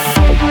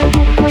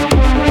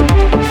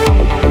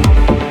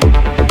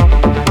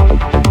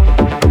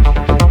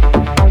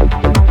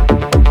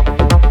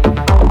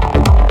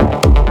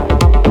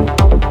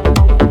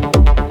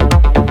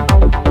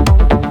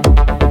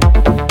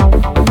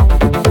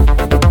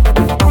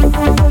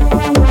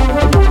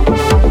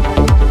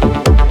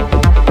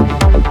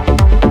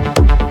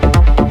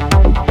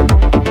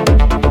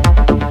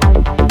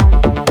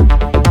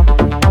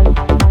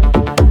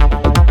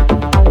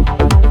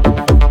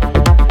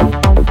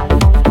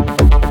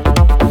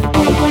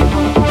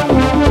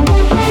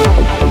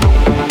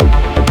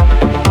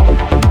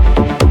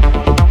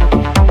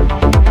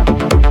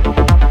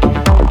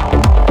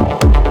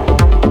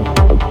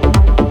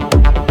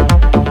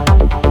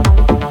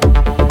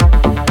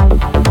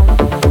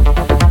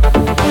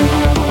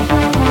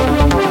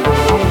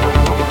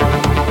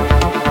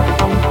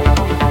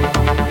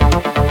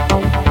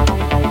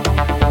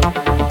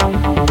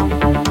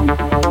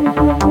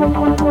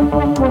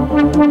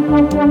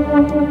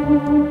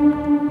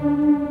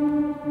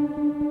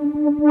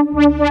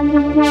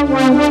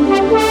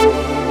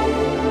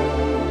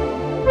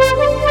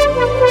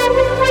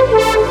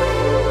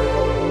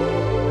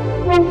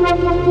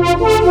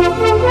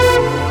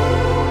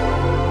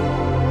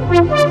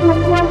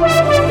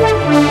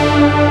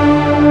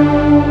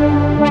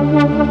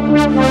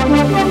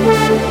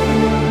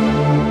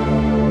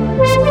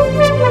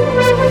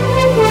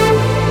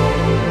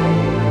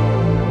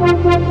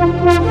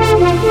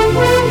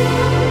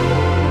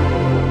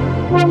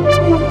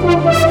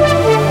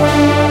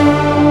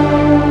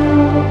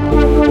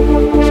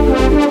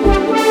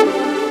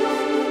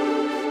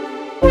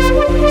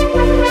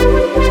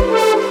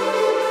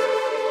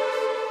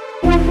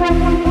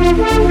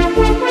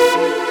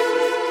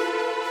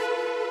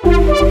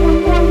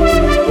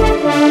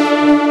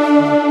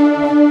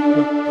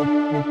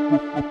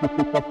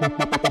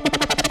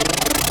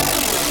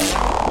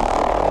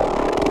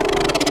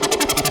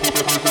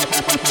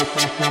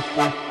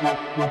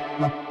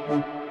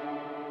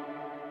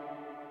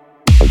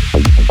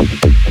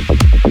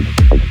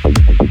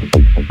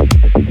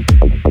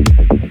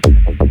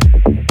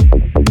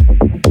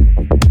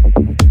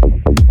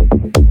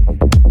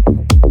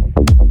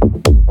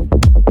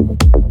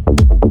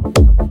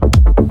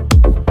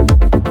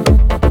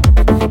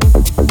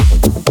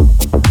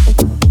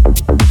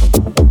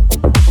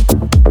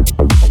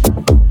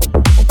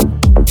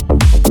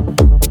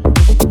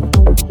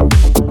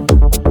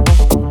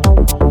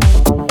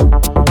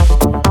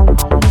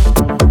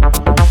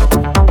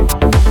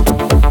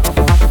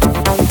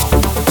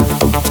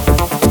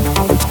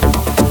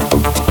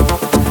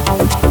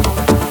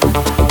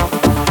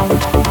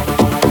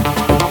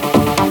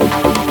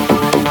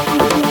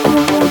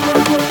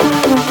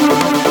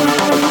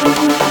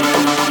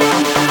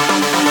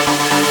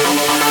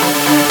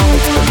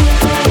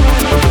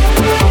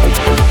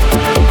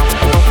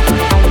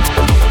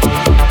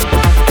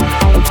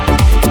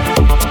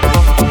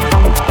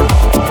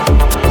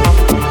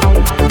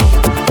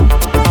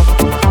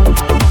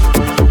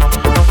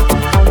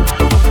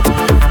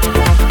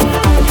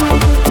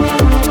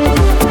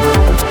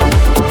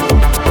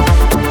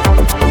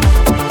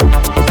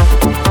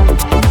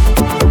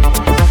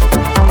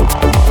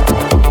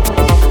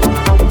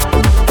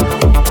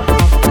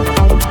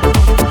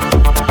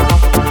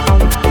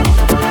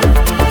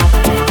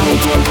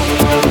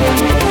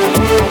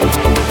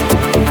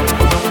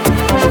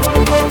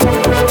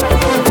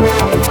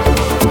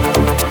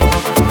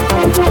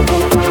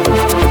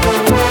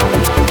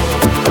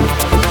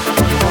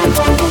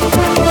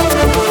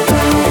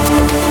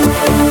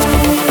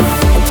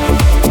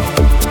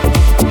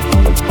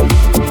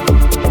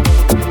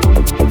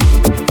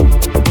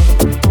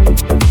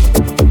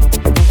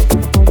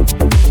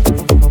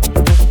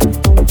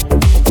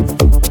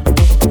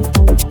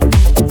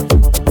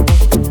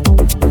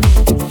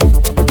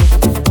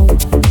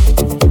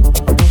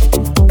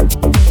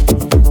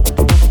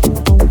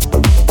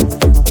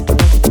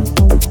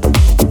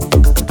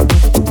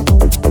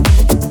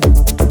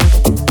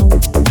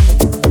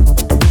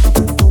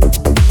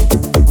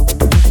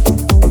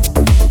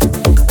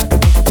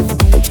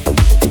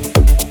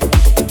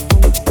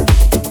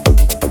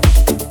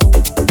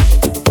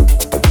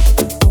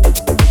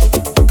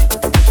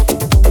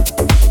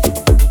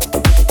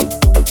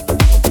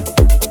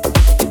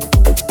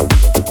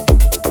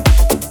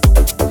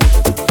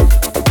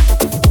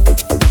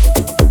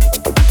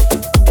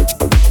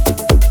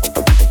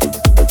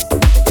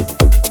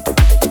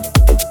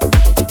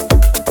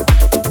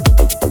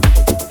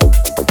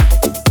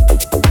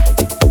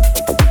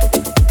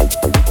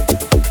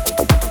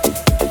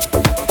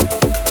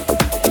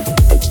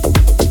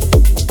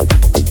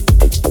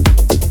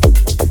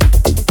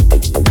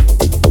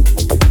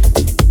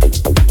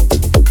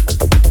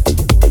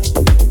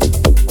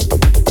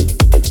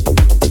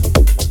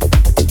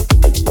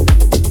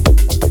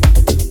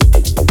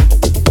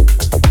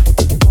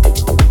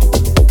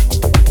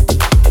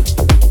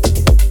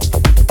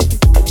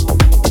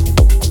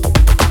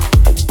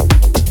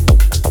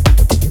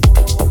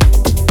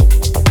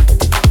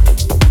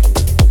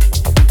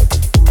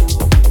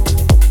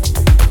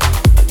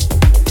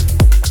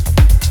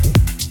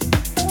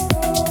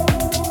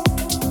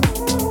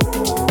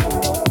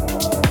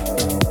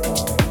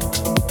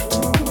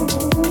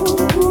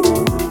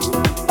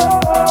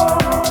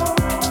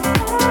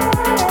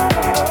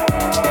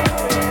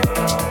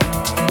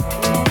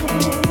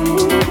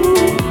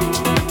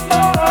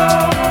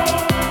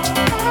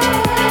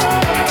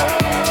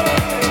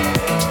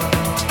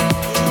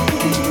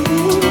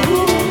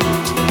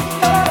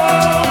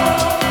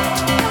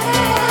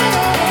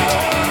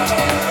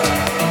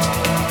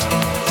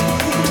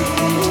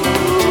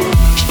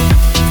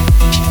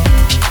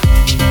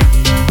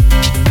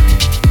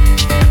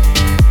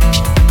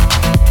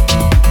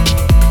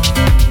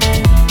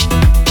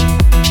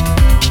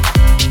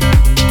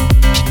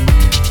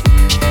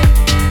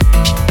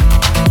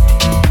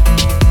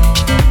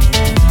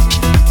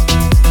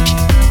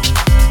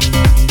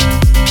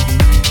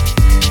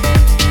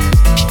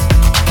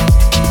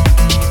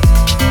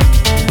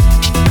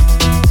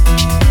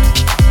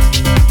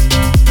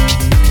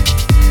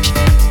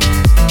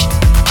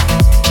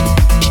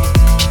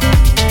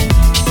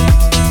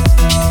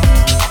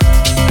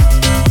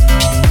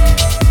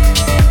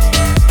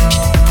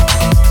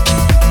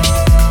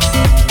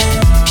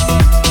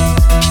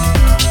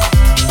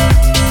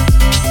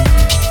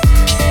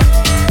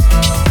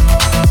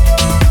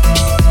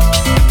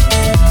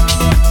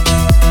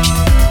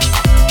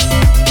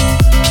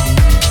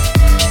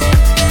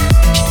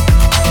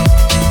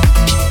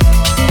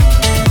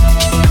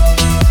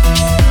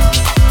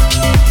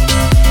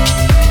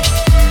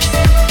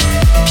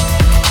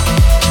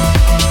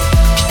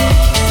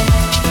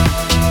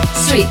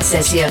 Sweet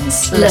Sessions,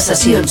 les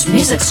sessions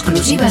més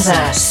exclusives a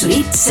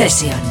Sweet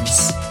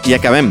Sessions. I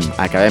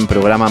acabem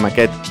programa amb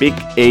aquest Big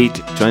 8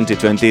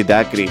 2020 de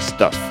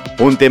Christoph.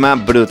 Un tema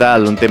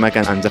brutal, un tema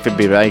que ens ha fet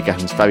vibrar i que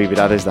ens fa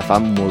vibrar des de fa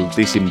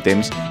moltíssim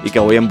temps i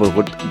que avui hem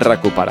volgut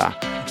recuperar.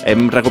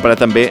 Hem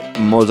recuperat també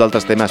molts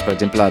altres temes, per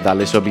exemple,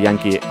 d'Alesso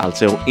Bianchi, el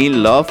seu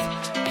In Love,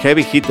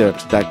 Heavy Hitter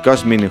de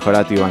Cosmin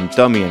Horatio and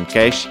Tommy and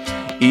Cash,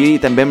 i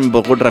també hem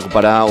volgut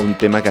recuperar un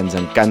tema que ens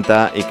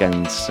encanta i que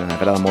ens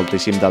agrada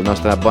moltíssim del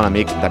nostre bon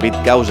amic David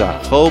Gausa,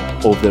 Hope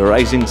of the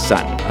Rising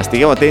Sun.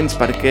 Estigueu atents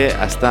perquè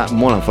està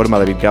molt en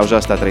forma. David Gausa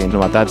està traient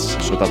novetats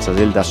sota el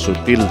segell de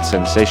Sutil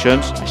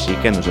Sensations, així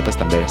que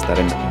nosaltres també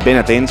estarem ben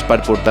atents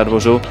per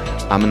portar-vos-ho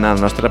en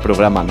el nostre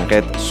programa, en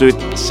aquest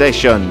Sweet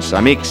Sessions.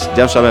 Amics,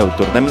 ja ho sabeu,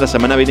 tornem la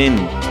setmana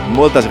vinent.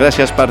 Moltes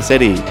gràcies per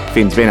ser-hi.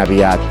 Fins ben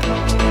aviat.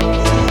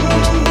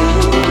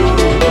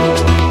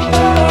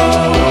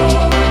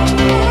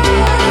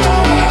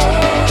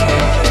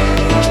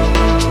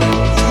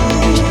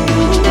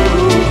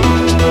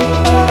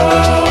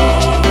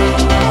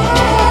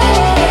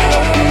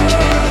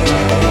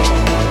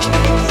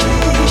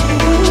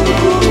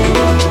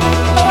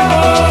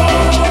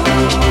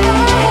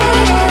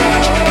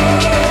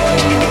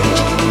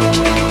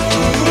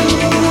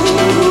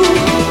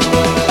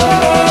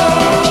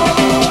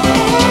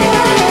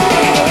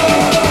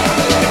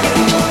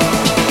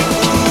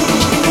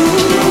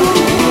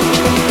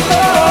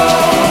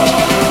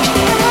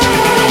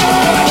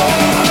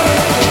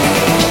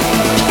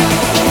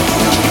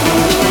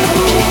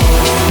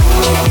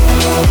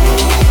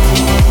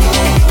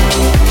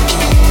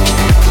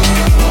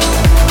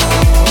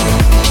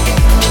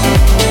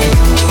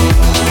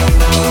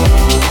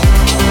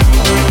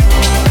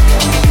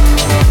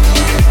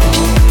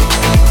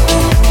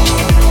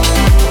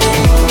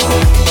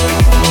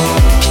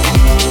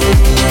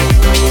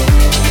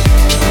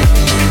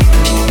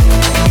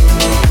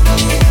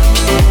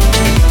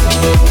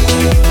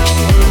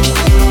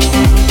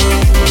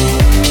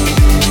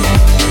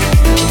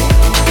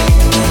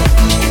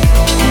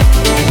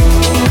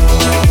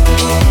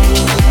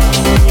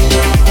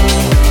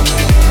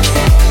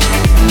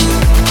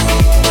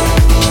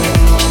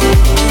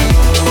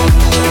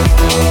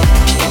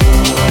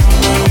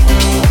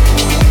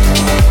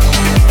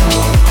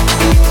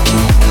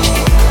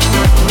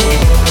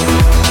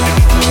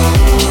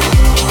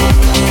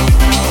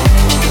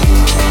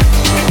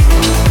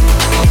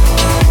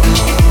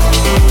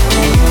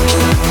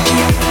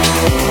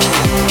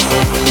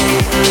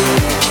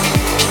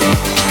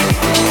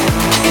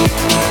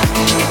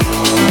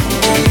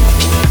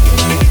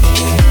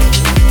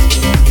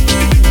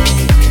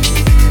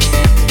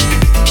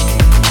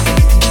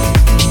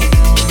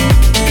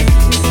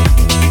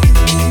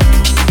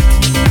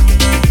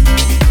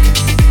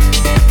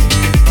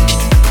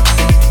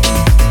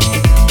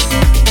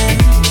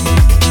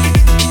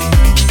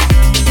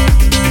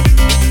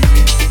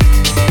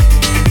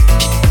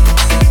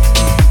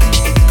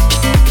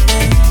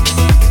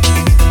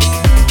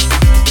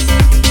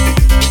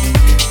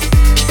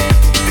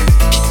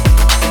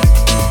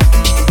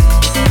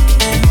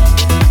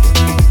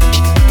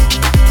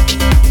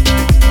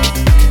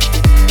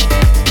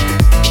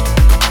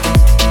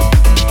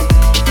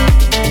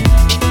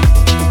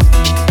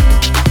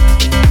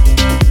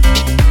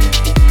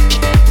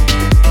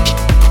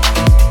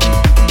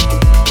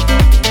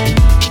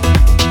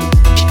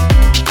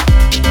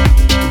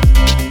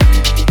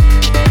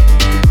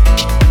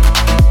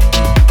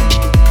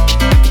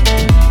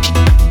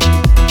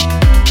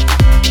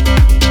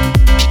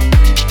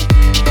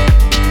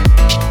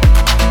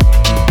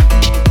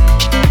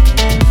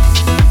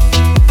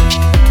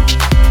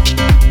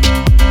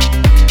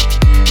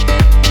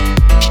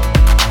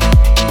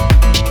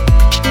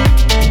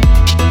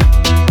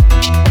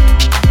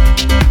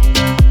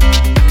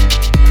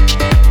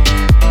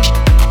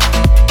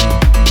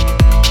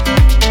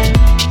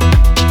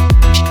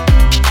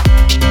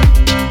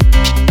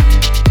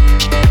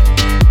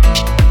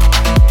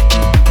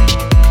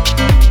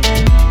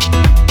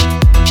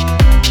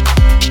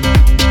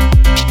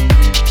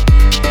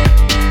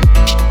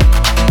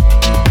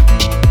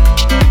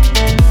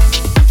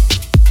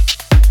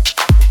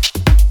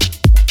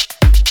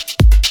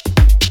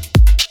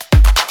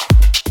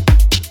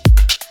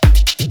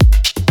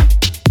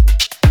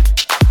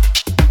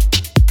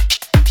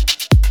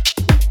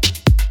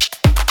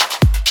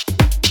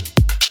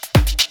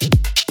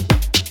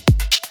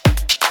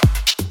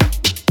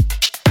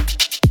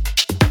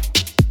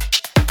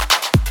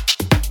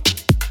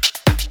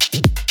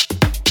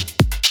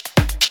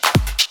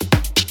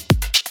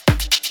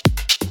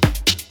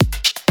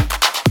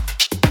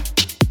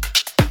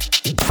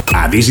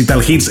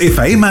 Digital Hits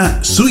FM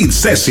Sweet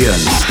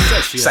Sessions.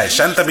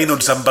 60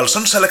 minuts amb els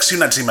sons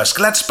seleccionats i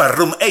mesclats per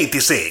Room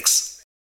 86.